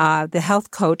Christine, the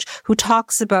health coach, who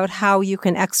talks about how you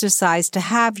can exercise to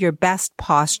have your best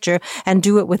posture and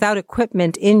do it without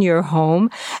equipment in your home.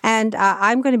 And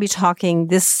I'm going to be talking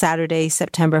this Saturday,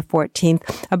 September 14th,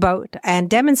 about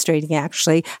and demonstrating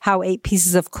actually how 8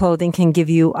 pieces of clothing can give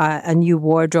you a new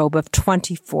wardrobe of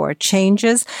 24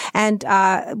 changes. And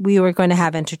we were going to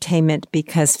have entertainment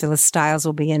because Phyllis Stiles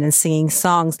will be in and singing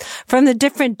songs from the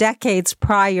different decades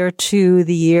prior to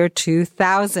the year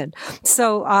 2000.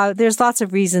 So there's lots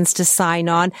of reasons to sign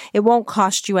on. It won't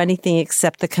cost you anything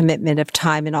except the commitment of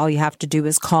time, and all you have to do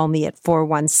is call me at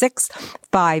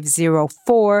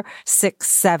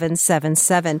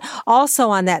 416-504-6777. Also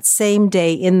on that same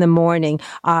day in the morning,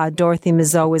 Dorothy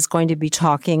Mazeau is going to be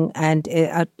talking and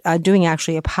doing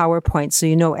actually a PowerPoint, so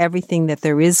you know everything that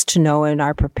there is to know and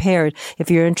are prepared if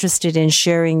you're interested in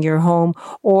sharing your home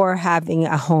or having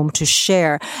a home to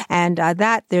share. And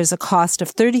that there's a cost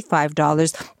of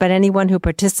 $35, but anyone who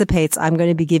participates, I'm going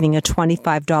to be giving a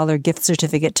 $25 gift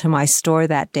certificate to my store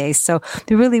that day. So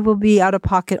there really will be out of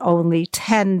pocket only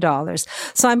 $10.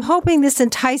 So I'm hoping this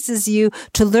entices you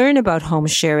to learn about home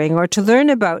sharing or to learn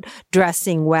about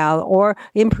dressing well or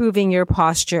improving your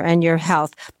posture and your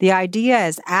health. The idea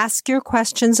is ask your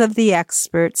questions of the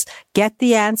experts, get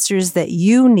the answers that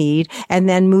you need, and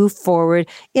then move forward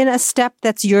in a step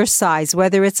that's your size,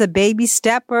 whether it's a baby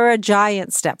step or a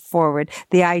giant step forward.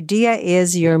 The idea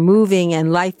is you're moving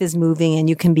and life is moving and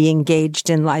you can be engaged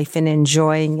in life and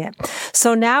enjoying it.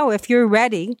 So now if you're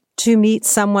ready to meet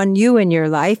someone new in your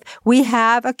life, we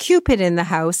have a Cupid in the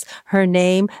house. Her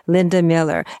name, Linda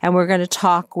Miller. And we're going to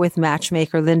talk with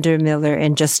matchmaker Linda Miller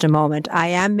in just a moment. I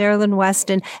am Marilyn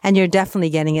Weston, and you're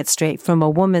definitely getting it straight from a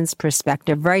woman's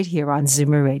perspective right here on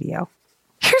Zoomer Radio.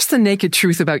 Here's the naked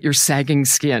truth about your sagging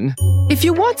skin. If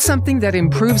you want something that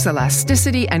improves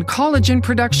elasticity and collagen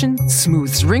production,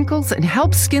 smooths wrinkles, and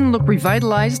helps skin look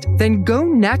revitalized, then go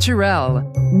Naturel.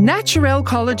 Naturel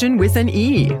Collagen with an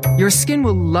E. Your skin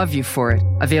will love you for it.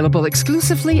 Available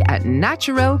exclusively at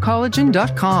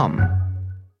naturelcollagen.com.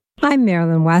 I'm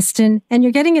Marilyn Weston, and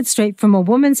you're getting it straight from a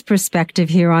woman's perspective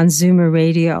here on Zoomer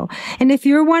Radio. And if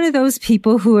you're one of those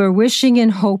people who are wishing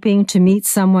and hoping to meet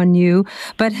someone new,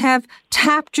 but have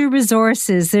tapped your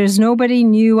resources, there's nobody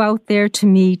new out there to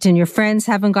meet, and your friends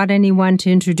haven't got anyone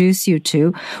to introduce you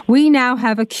to, we now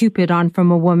have a Cupid on From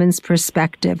a Woman's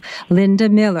Perspective, Linda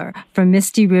Miller from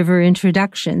Misty River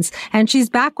Introductions. And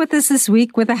she's back with us this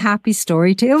week with a happy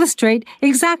story to illustrate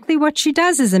exactly what she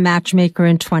does as a matchmaker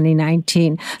in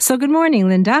 2019. So good morning,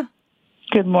 Linda.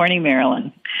 Good morning,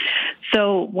 Marilyn.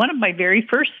 So one of my very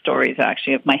first stories,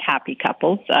 actually, of my happy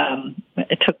couples,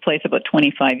 it took place about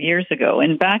 25 years ago.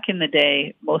 And back in the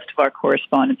day, most of our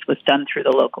correspondence was done through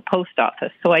the local post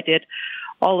office. So I did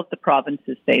all of the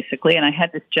provinces, basically. And I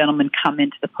had this gentleman come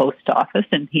into the post office,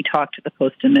 and he talked to the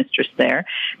postmistress there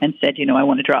and said, I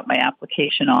want to drop my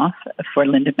application off for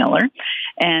Linda Miller.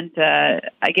 And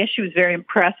I guess she was very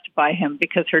impressed by him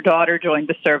because her daughter joined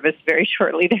the service very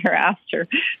shortly thereafter.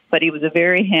 But he was a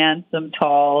very handsome,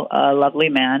 tall, lovely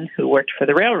man who worked for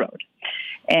the railroad.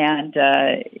 And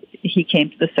he came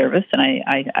to the service, and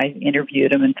I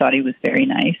interviewed him and thought he was very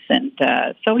nice. And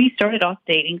so he started off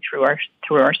dating through our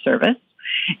service.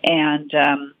 And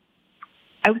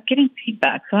I was getting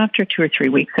feedback. So after 2 or 3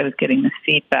 weeks, I was getting this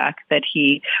feedback that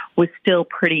he was still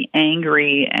pretty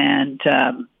angry and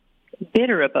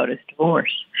bitter about his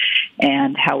divorce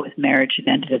and how his marriage had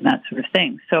ended and that sort of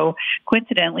thing. So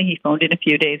coincidentally, he phoned in a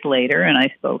few days later, and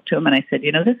I spoke to him, and I said,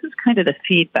 this is kind of the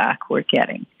feedback we're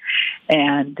getting.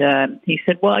 And he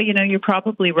said, well, you're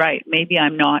probably right. Maybe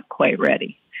I'm not quite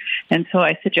ready. And so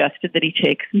I suggested that he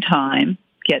take some time,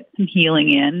 get some healing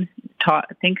in,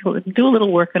 do a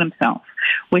little work on himself,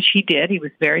 which he did. He was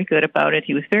very good about it.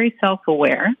 He was very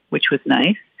self-aware, which was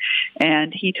nice.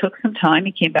 And he took some time.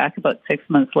 He came back about 6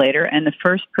 months later, and the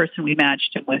first person we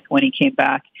matched him with when he came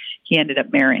back, he ended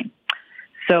up marrying.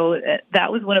 So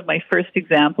that was one of my first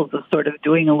examples of sort of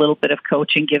doing a little bit of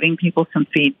coaching, giving people some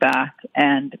feedback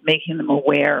and making them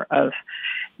aware of,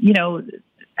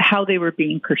 how they were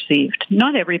being perceived.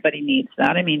 Not everybody needs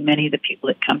that. I mean, many of the people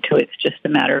that come to it's just a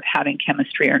matter of having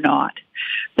chemistry or not.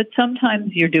 But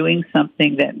sometimes you're doing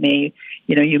something that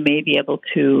you may be able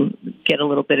to get a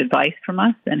little bit of advice from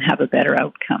us and have a better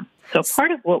outcome. So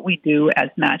part of what we do as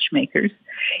matchmakers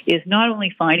is not only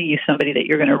finding you somebody that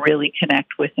you're going to really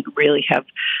connect with and really have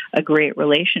a great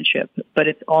relationship, but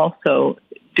it's also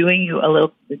doing a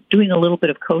little bit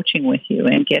of coaching with you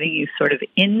and getting you sort of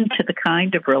into the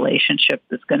kind of relationship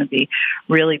that's going to be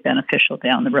really beneficial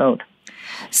down the road.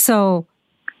 So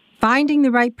finding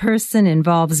the right person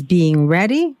involves being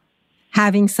ready,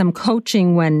 having some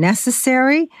coaching when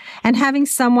necessary, and having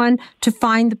someone to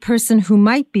find the person who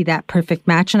might be that perfect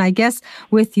match. And I guess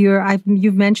with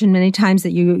you've mentioned many times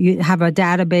that you have a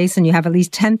database and you have at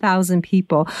least 10,000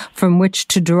 people from which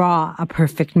to draw a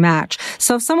perfect match.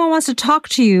 So if someone wants to talk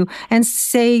to you and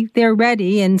say they're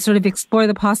ready and sort of explore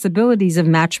the possibilities of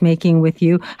matchmaking with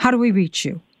you, how do we reach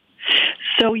you?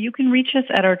 So you can reach us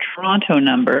at our Toronto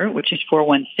number, which is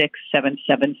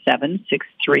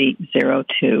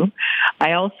 416-777-6302.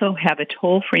 I also have a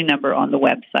toll-free number on the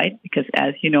website because,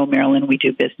 as you know, Marilyn, we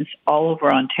do business all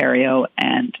over Ontario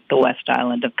and the West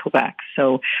Island of Quebec.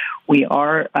 So we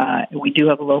do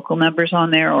have local numbers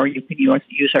on there, or you can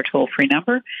use our toll-free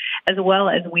number, as well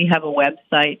as we have a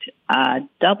website,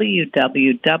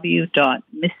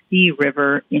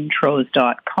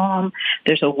 www.mistyriverinTros.com.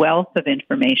 There's a wealth of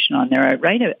information on there. I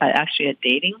write actually a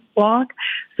dating blog,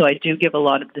 so I do give a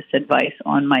lot of this advice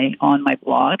on my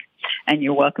blog, and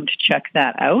you're welcome to check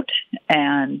that out.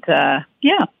 And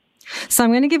So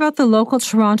I'm going to give out the local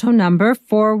Toronto number,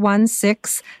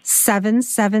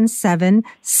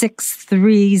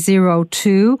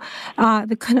 416-777-6302.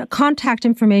 The contact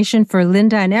information for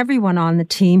Linda and everyone on the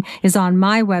team is on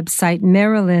my website,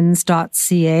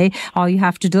 marilyns.ca. All you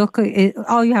have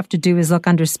to do is look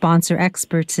under sponsor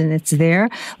experts, and it's there.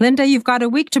 Linda, you've got a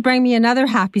week to bring me another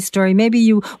happy story. Maybe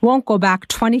you won't go back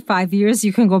 25 years.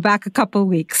 You can go back a couple of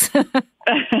weeks.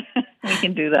 We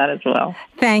can do that as well.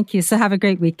 Thank you. So have a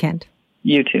great weekend.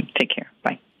 You too. Take care.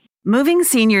 Bye. Moving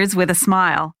seniors with a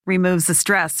smile removes the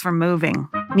stress from moving.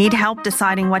 Need help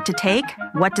deciding what to take,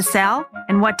 what to sell,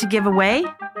 and what to give away?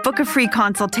 Book a free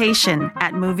consultation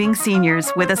at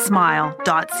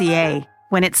movingseniorswithasmile.ca.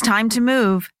 When it's time to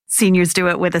move, seniors do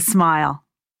it with a smile.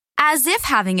 As if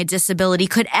having a disability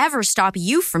could ever stop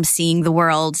you from seeing the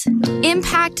world.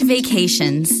 Impact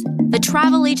Vacations, the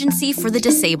travel agency for the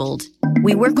disabled.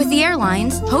 We work with the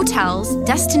airlines, hotels,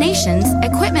 destinations,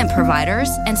 equipment providers,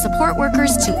 and support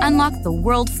workers to unlock the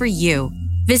world for you.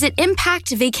 Visit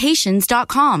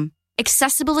impactvacations.com.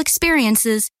 Accessible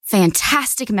experiences,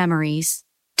 fantastic memories.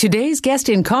 Today's guest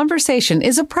in conversation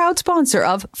is a proud sponsor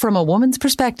of From a Woman's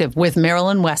Perspective with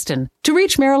Marilyn Weston. To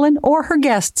reach Marilyn or her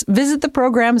guests, visit the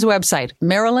program's website,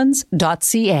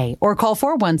 marilyns.ca, or call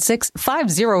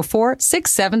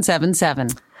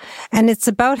 416-504-6777. And it's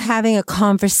about having a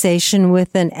conversation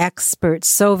with an expert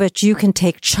so that you can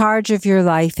take charge of your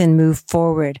life and move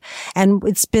forward. And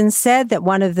it's been said that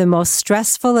one of the most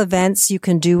stressful events you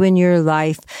can do in your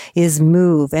life is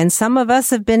move. And some of us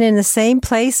have been in the same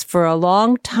place for a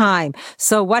long time.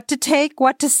 So what to take,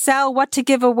 what to sell, what to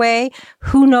give away,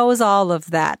 who knows all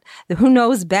of that? Who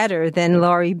knows better than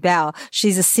Laurie Bell?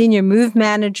 She's a senior move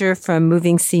manager from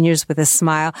Moving Seniors with a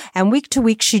Smile. And week to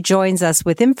week, she joins us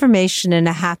with information and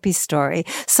a happy story.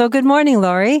 So good morning,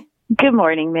 Laurie. Good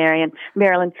morning, Marilyn.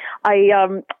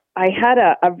 I had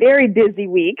a very busy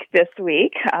week this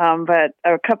week, but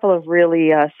a couple of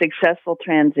really successful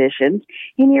transitions.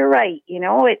 And you're right,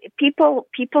 people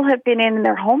have been in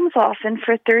their homes often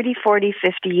for 30, 40,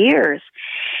 50 years.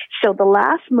 So the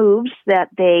last moves that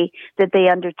they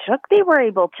undertook, they were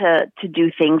able to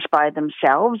do things by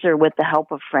themselves or with the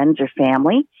help of friends or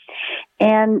family.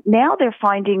 And now they're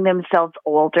finding themselves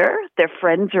older. Their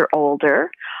friends are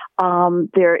older.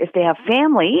 If they have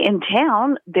family in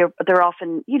town, they're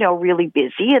often, really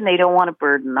busy and they don't want to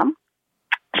burden them.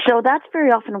 So that's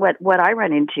very often what I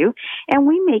run into, and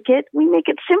we make it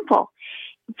simple.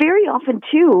 Very often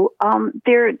too,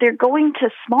 they're going to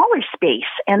smaller space,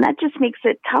 and that just makes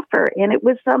it tougher. And it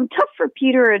was tough for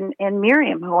Peter and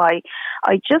Miriam, who I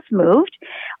just moved.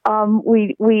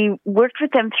 We worked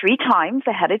with them 3 times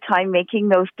ahead of time, making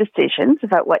those decisions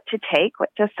about what to take,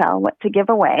 what to sell, what to give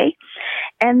away.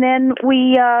 And then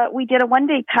we did a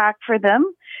 1-day pack for them.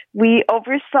 We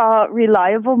oversaw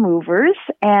reliable movers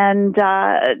and,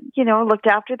 looked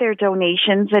after their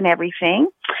donations and everything.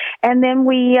 And then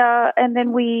we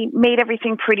made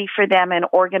everything pretty for them and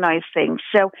organized things.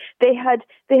 So they had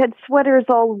sweaters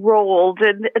all rolled,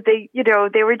 and they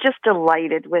were just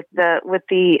delighted with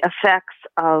the effects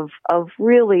of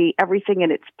really everything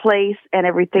in its place and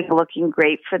everything looking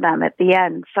great for them at the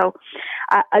end. So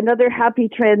another happy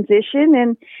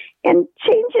transition, and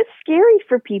change is scary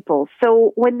for people.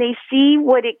 So when they see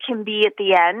what it can be at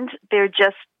the end, they're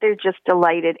just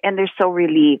delighted, and they're so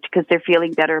relieved because they're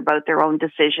feeling better about their own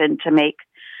decision to make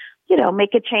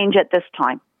a change at this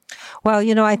time. Well,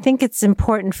 I think it's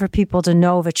important for people to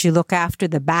know that you look after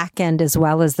the back end as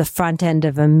well as the front end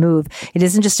of a move. It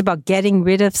isn't just about getting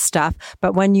rid of stuff,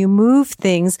 but when you move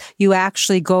things, you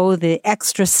actually go the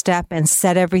extra step and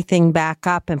set everything back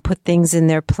up and put things in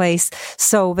their place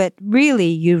so that really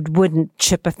you wouldn't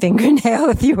chip a fingernail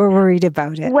if you were worried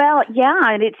about it. Well, yeah,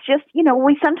 and it's just,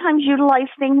 we sometimes utilize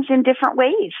things in different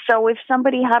ways. So if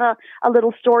somebody had a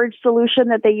little storage solution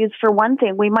that they use for one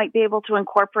thing, we might be able to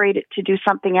incorporate it to do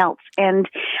something else. And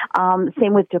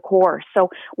same with decor. So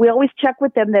we always check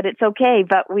with them that it's okay,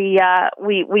 but we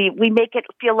make it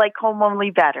feel like home, only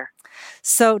better.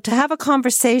 So to have a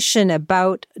conversation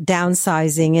about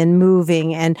downsizing and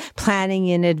moving and planning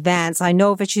in advance, I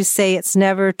know that you say it's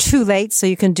never too late, so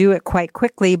you can do it quite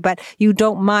quickly, but you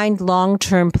don't mind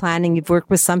long-term planning. You've worked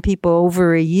with some people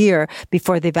over a year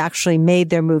before they've actually made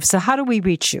their move. So how do we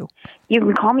reach you? You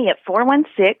can call me at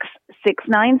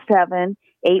 416-697-8106.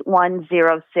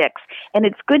 And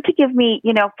it's good to give me,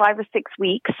 5 or 6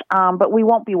 weeks, but we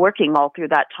won't be working all through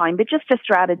that time, but just to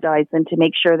strategize and to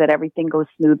make sure that everything goes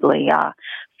smoothly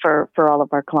for all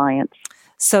of our clients.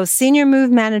 So Senior Move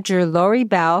Manager Laurie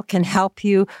Bell can help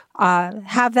you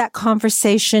have that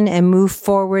conversation and move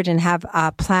forward and have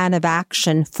a plan of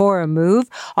action for a move.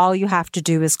 All you have to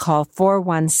do is call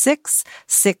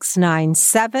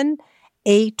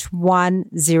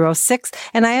 416-697-8106.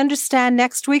 And I understand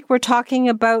next week we're talking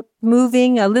about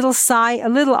moving, a little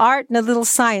art and a little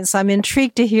science. I'm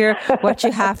intrigued to hear what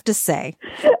you have to say.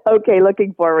 Okay,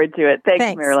 looking forward to it.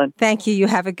 Thanks, Marilyn. Thank you. You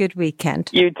have a good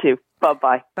weekend. You too.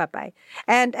 Bye-bye. Bye-bye.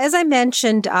 And as I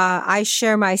mentioned, I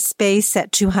share my space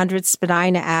at 200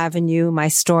 Spadina Avenue, my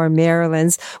store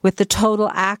Maryland's, with the Total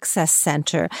Access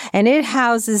Center. And it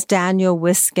houses Daniel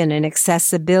Wiskin, an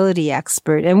accessibility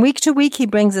expert. And week to week, he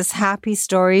brings us happy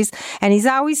stories. And he's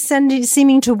always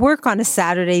seeming to work on a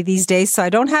Saturday these days. So I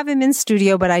don't have him in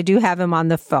studio, but I do have him on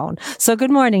the phone. So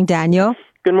good morning, Daniel.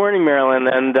 Good morning, Marilyn.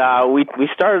 And we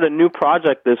started a new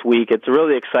project this week. It's a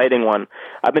really exciting one.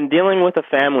 I've been dealing with a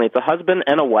family. It's a husband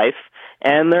and a wife,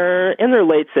 and they're in their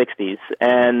late 60s.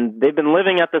 And they've been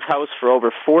living at this house for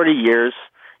over 40 years.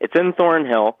 It's in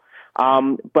Thornhill.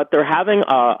 But they're having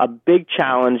a big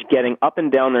challenge getting up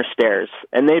and down their stairs.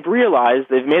 And they've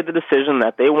made the decision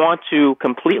that they want to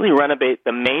completely renovate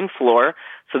the main floor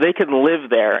so they can live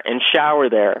there and shower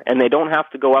there, and they don't have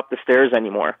to go up the stairs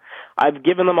anymore. I've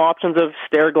given them options of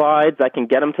stair glides. I can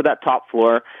get them to that top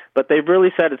floor, but they've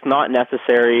really said it's not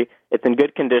necessary. It's in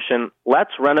good condition.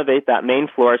 Let's renovate that main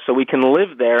floor so we can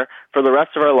live there for the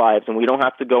rest of our lives, and we don't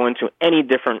have to go into any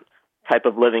different type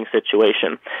of living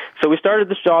situation. So we started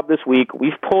this job this week.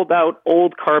 We've pulled out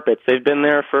old carpets. They've been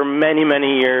there for many,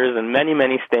 many years and many,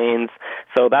 many stains.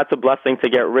 So that's a blessing to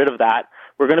get rid of that.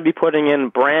 We're going to be putting in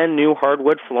brand new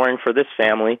hardwood flooring for this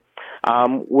family.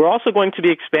 We're also going to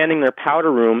be expanding their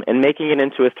powder room and making it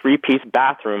into a 3-piece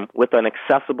bathroom with an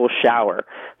accessible shower.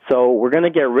 So we're going to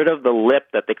get rid of the lip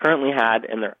that they currently had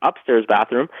in their upstairs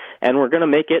bathroom, and we're going to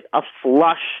make it a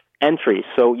flush entry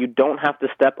so you don't have to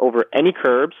step over any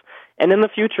curbs. And in the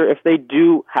future, if they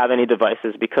do have any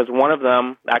devices, because one of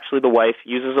them, actually the wife,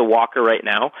 uses a walker right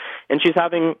now, and she's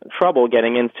having trouble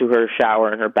getting into her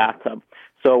shower and her bathtub.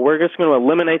 So we're just going to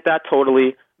eliminate that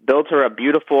totally, build her a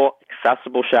beautiful,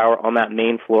 accessible shower on that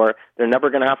main floor. They're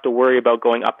never going to have to worry about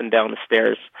going up and down the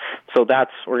stairs. So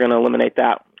we're going to eliminate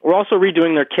that. We're also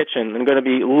redoing their kitchen and going to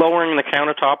be lowering the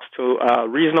countertops to a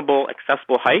reasonable,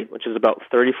 accessible height, which is about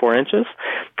 34 inches,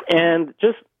 and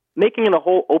just making it a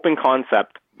whole open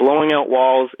concept, blowing out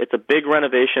walls. It's a big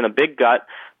renovation, a big gut,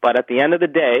 but at the end of the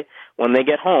day, when they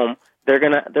get home, they're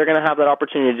going to have that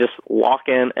opportunity to just walk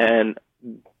in and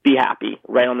be happy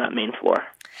right on that main floor.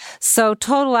 So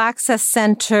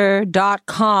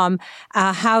TotalAccessCenter.com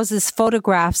houses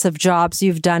photographs of jobs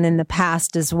you've done in the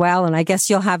past as well. And I guess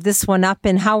you'll have this one up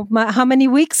in how many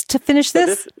weeks to finish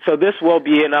this? So this will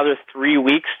be another 3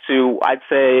 weeks to, I'd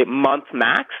say, month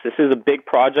max. This is a big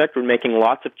project. We're making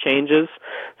lots of changes.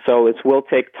 So it will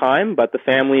take time, but the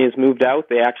family has moved out.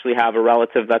 They actually have a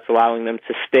relative that's allowing them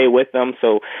to stay with them.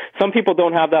 So some people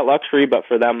don't have that luxury, but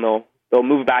for them, they'll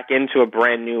move back into a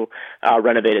brand new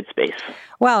renovated space.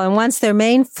 Well, and once their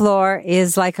main floor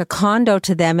is like a condo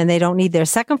to them and they don't need their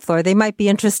second floor, they might be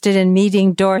interested in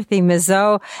meeting Dorothy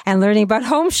Mizeau and learning about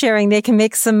home sharing. They can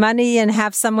make some money and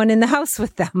have someone in the house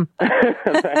with them.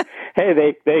 Hey,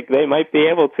 they might be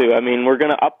able to. I mean, we're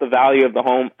going to up the value of the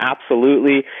home,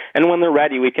 absolutely. And when they're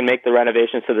ready, we can make the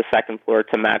renovations to the second floor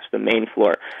to match the main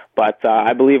floor. But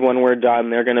I believe when we're done,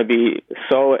 they're going to be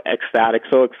so ecstatic,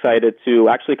 so excited to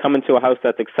actually come into a house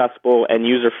that's accessible and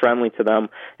user-friendly to them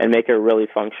and make it really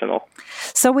functional.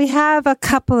 So we have a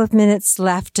couple of minutes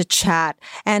left to chat.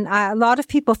 And a lot of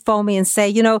people phone me and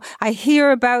say, I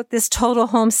hear about this total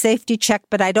home safety check,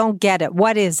 but I don't get it.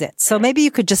 What is it? So maybe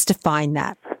you could just define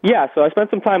that. Yeah, so I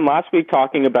spent some time last week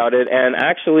talking about it, and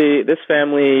actually this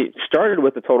family started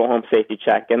with the total home safety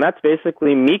check, and that's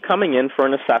basically me coming in for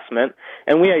an assessment,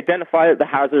 and we identify the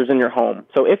hazards in your home.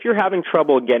 So if you're having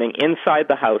trouble getting inside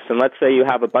the house, and let's say you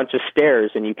have a bunch of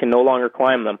stairs and you can no longer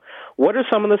climb them, what are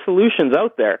some of the solutions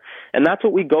out there? And that's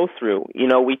what we go through.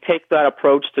 We take that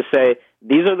approach to say,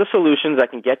 these are the solutions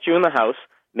that can get you in the house.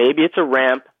 Maybe it's a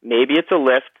ramp, maybe it's a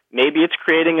lift, maybe it's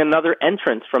creating another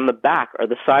entrance from the back or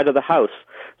the side of the house.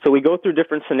 So we go through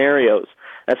different scenarios,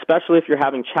 especially if you're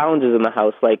having challenges in the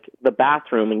house, like the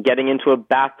bathroom and getting into a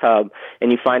bathtub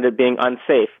and you find it being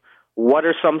unsafe. What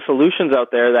are some solutions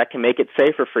out there that can make it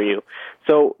safer for you?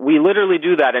 So we literally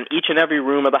do that in each and every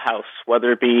room of the house,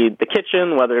 whether it be the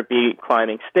kitchen, whether it be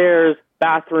climbing stairs,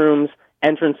 bathrooms,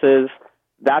 entrances.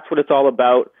 That's what it's all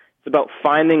about. It's about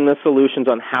finding the solutions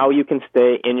on how you can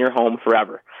stay in your home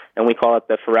forever, and we call it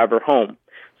the Forever Home.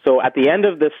 So at the end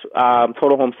of this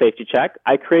total home safety check,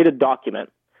 I create a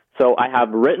document. So I have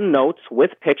written notes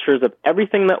with pictures of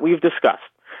everything that we've discussed,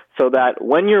 so that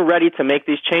when you're ready to make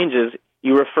these changes,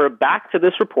 you refer back to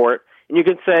this report, and you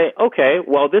can say, okay,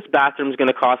 well, this bathroom is going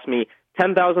to cost me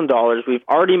 $10,000. We've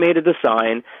already made a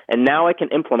design, and now I can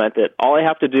implement it. All I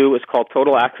have to do is call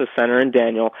Total Access Center in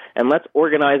Daniel, and let's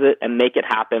organize it and make it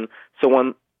happen. So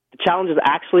when the challenges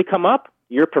actually come up,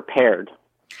 you're prepared.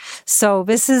 So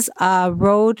this is a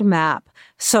roadmap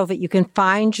so that you can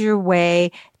find your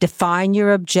way, define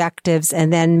your objectives,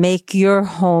 and then make your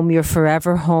home your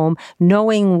forever home,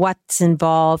 knowing what's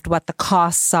involved, what the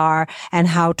costs are, and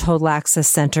how Total Access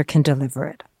Center can deliver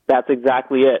it. That's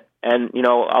exactly it. And,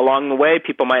 along the way,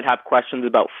 people might have questions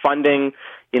about funding.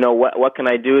 What can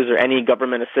I do? Is there any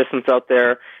government assistance out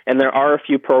there? And there are a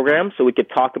few programs, so we could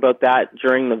talk about that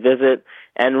during the visit.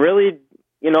 And really,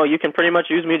 you can pretty much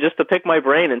use me just to pick my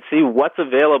brain and see what's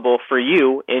available for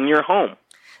you in your home.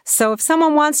 So if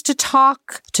someone wants to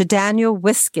talk to Daniel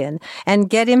Wiskin and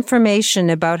get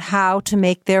information about how to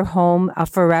make their home a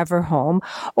forever home,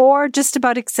 or just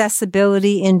about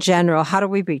accessibility in general, how do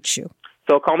we reach you?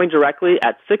 So call me directly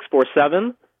at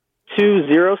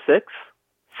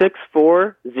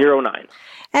 647-206-6409.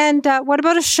 And what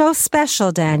about a show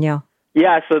special, Daniel?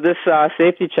 Yeah, so this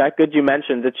safety check, good you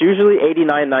mentioned, it's usually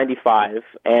 $89.95.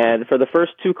 And for the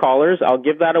first 2 callers, I'll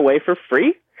give that away for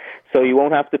free. So you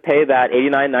won't have to pay that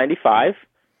 $89.95.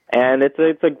 And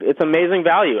it's amazing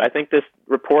value. I think this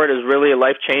report is really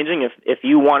life-changing. If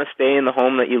you want to stay in the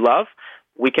home that you love,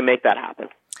 we can make that happen.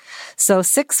 So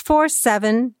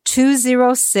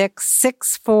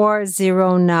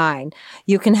 647-206-6409.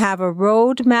 You can have a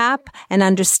roadmap and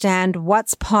understand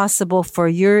what's possible for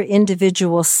your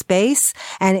individual space,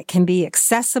 and it can be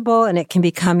accessible and it can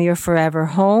become your forever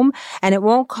home. And it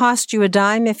won't cost you a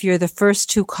dime if you're the first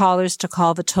 2 callers to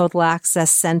call the Total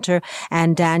Access Center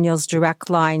and Daniel's direct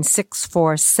line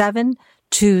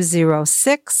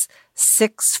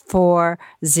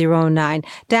 647-206-6409.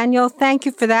 Daniel, thank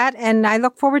you for that. And I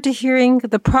look forward to hearing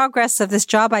the progress of this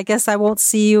job. I guess I won't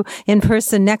see you in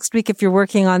person next week if you're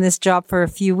working on this job for a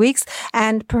few weeks.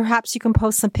 And perhaps you can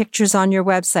post some pictures on your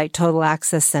website,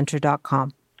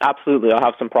 totalaccesscenter.com. Absolutely. I'll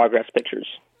have some progress pictures.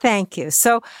 Thank you.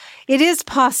 So it is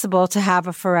possible to have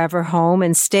a forever home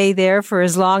and stay there for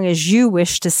as long as you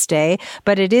wish to stay,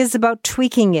 but it is about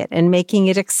tweaking it and making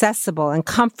it accessible and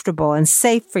comfortable and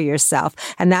safe for yourself.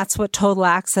 And that's what Total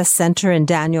Access Center and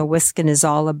Daniel Wiskin is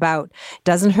all about. It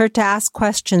doesn't hurt to ask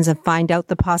questions and find out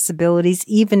the possibilities,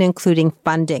 even including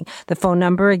funding. The phone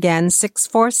number again,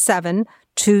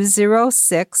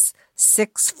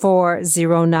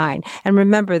 647-206-6409. And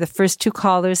remember, the first 2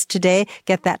 callers today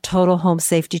get that total home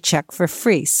safety check for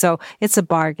free. So it's a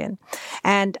bargain.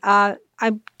 And I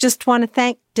just want to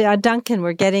thank Duncan.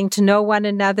 We're getting to know one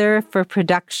another for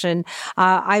production.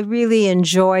 I really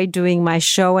enjoy doing my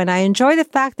show, and I enjoy the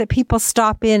fact that people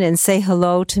stop in and say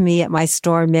hello to me at my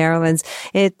store, Maryland's.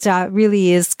 It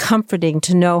really is comforting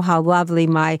to know how lovely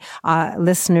my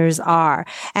listeners are.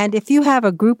 And if you have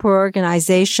a group or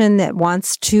organization that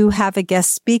wants to have a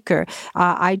guest speaker,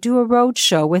 I do a road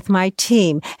show with my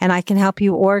team, and I can help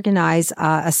you organize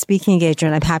a speaking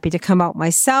engagement. I'm happy to come out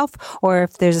myself, or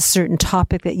if there's a certain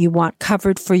topic that you want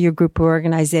covered for your group or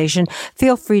organization,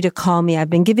 feel free to call me. I've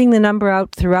been giving the number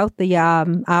out throughout the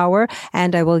hour,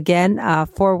 and I will again,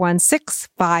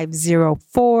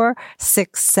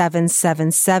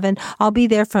 416-504-6777. I'll be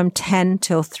there from 10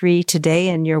 till 3 today,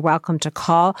 and you're welcome to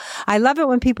call. I love it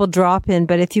when people drop in,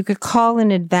 but if you could call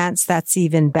in advance, that's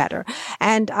even better.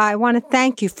 And I want to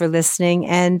thank you for listening,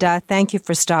 and thank you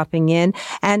for stopping in.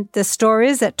 And the store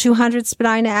is at 200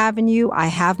 Spadina Avenue. I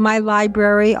have my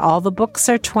library. All the books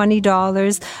are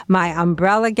 $20. My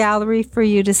umbrella gallery for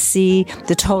you to see,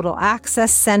 the Total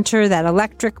Access Center, that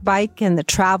electric bike and the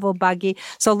travel buggy.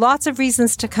 So lots of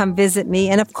reasons to come visit me.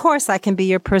 And of course, I can be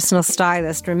your personal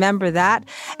stylist. Remember that.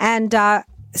 And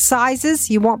sizes,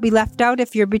 you won't be left out.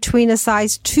 If you're between a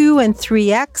size 2 and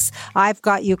 3X, I've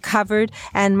got you covered.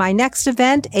 And my next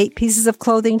event, 8 pieces of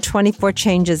clothing, 24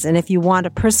 changes. And if you want a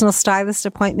personal stylist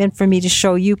appointment for me to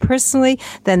show you personally,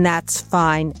 then that's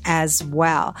fine as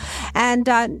well. And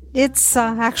it's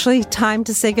actually time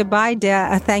to say goodbye.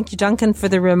 Thank you, Duncan, for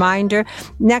the reminder.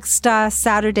 Next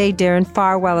Saturday, Darren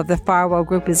Farwell of the Farwell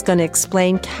Group is going to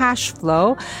explain cash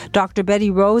flow. Dr.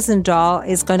 Betty Rosendahl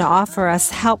is going to offer us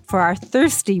help for our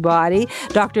thirsty body.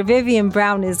 Dr. Vivian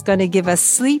Brown is going to give us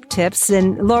sleep tips,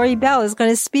 and Lori Bell is going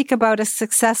to speak about a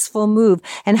successful move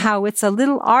and how it's a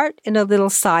little art and a little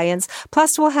science.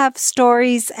 Plus, we'll have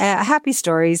stories, happy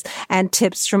stories and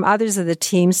tips from others of the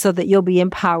team so that you'll be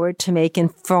empowered to make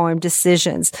informed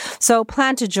decisions. So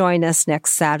plan to join us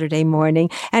next Saturday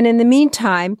morning. And in the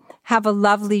meantime, have a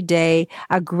lovely day,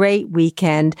 a great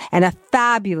weekend, and a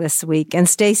fabulous week. And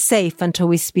stay safe until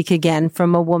we speak again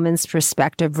from a woman's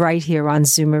perspective right here on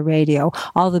Zoomer Radio.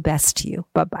 All the best to you.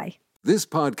 Bye-bye. This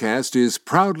podcast is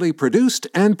proudly produced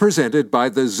and presented by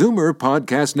the Zoomer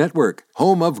Podcast Network,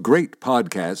 home of great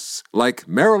podcasts like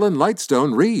Marilyn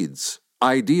Lightstone Reads,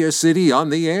 Idea City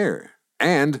on the Air,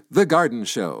 and The Garden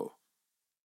Show.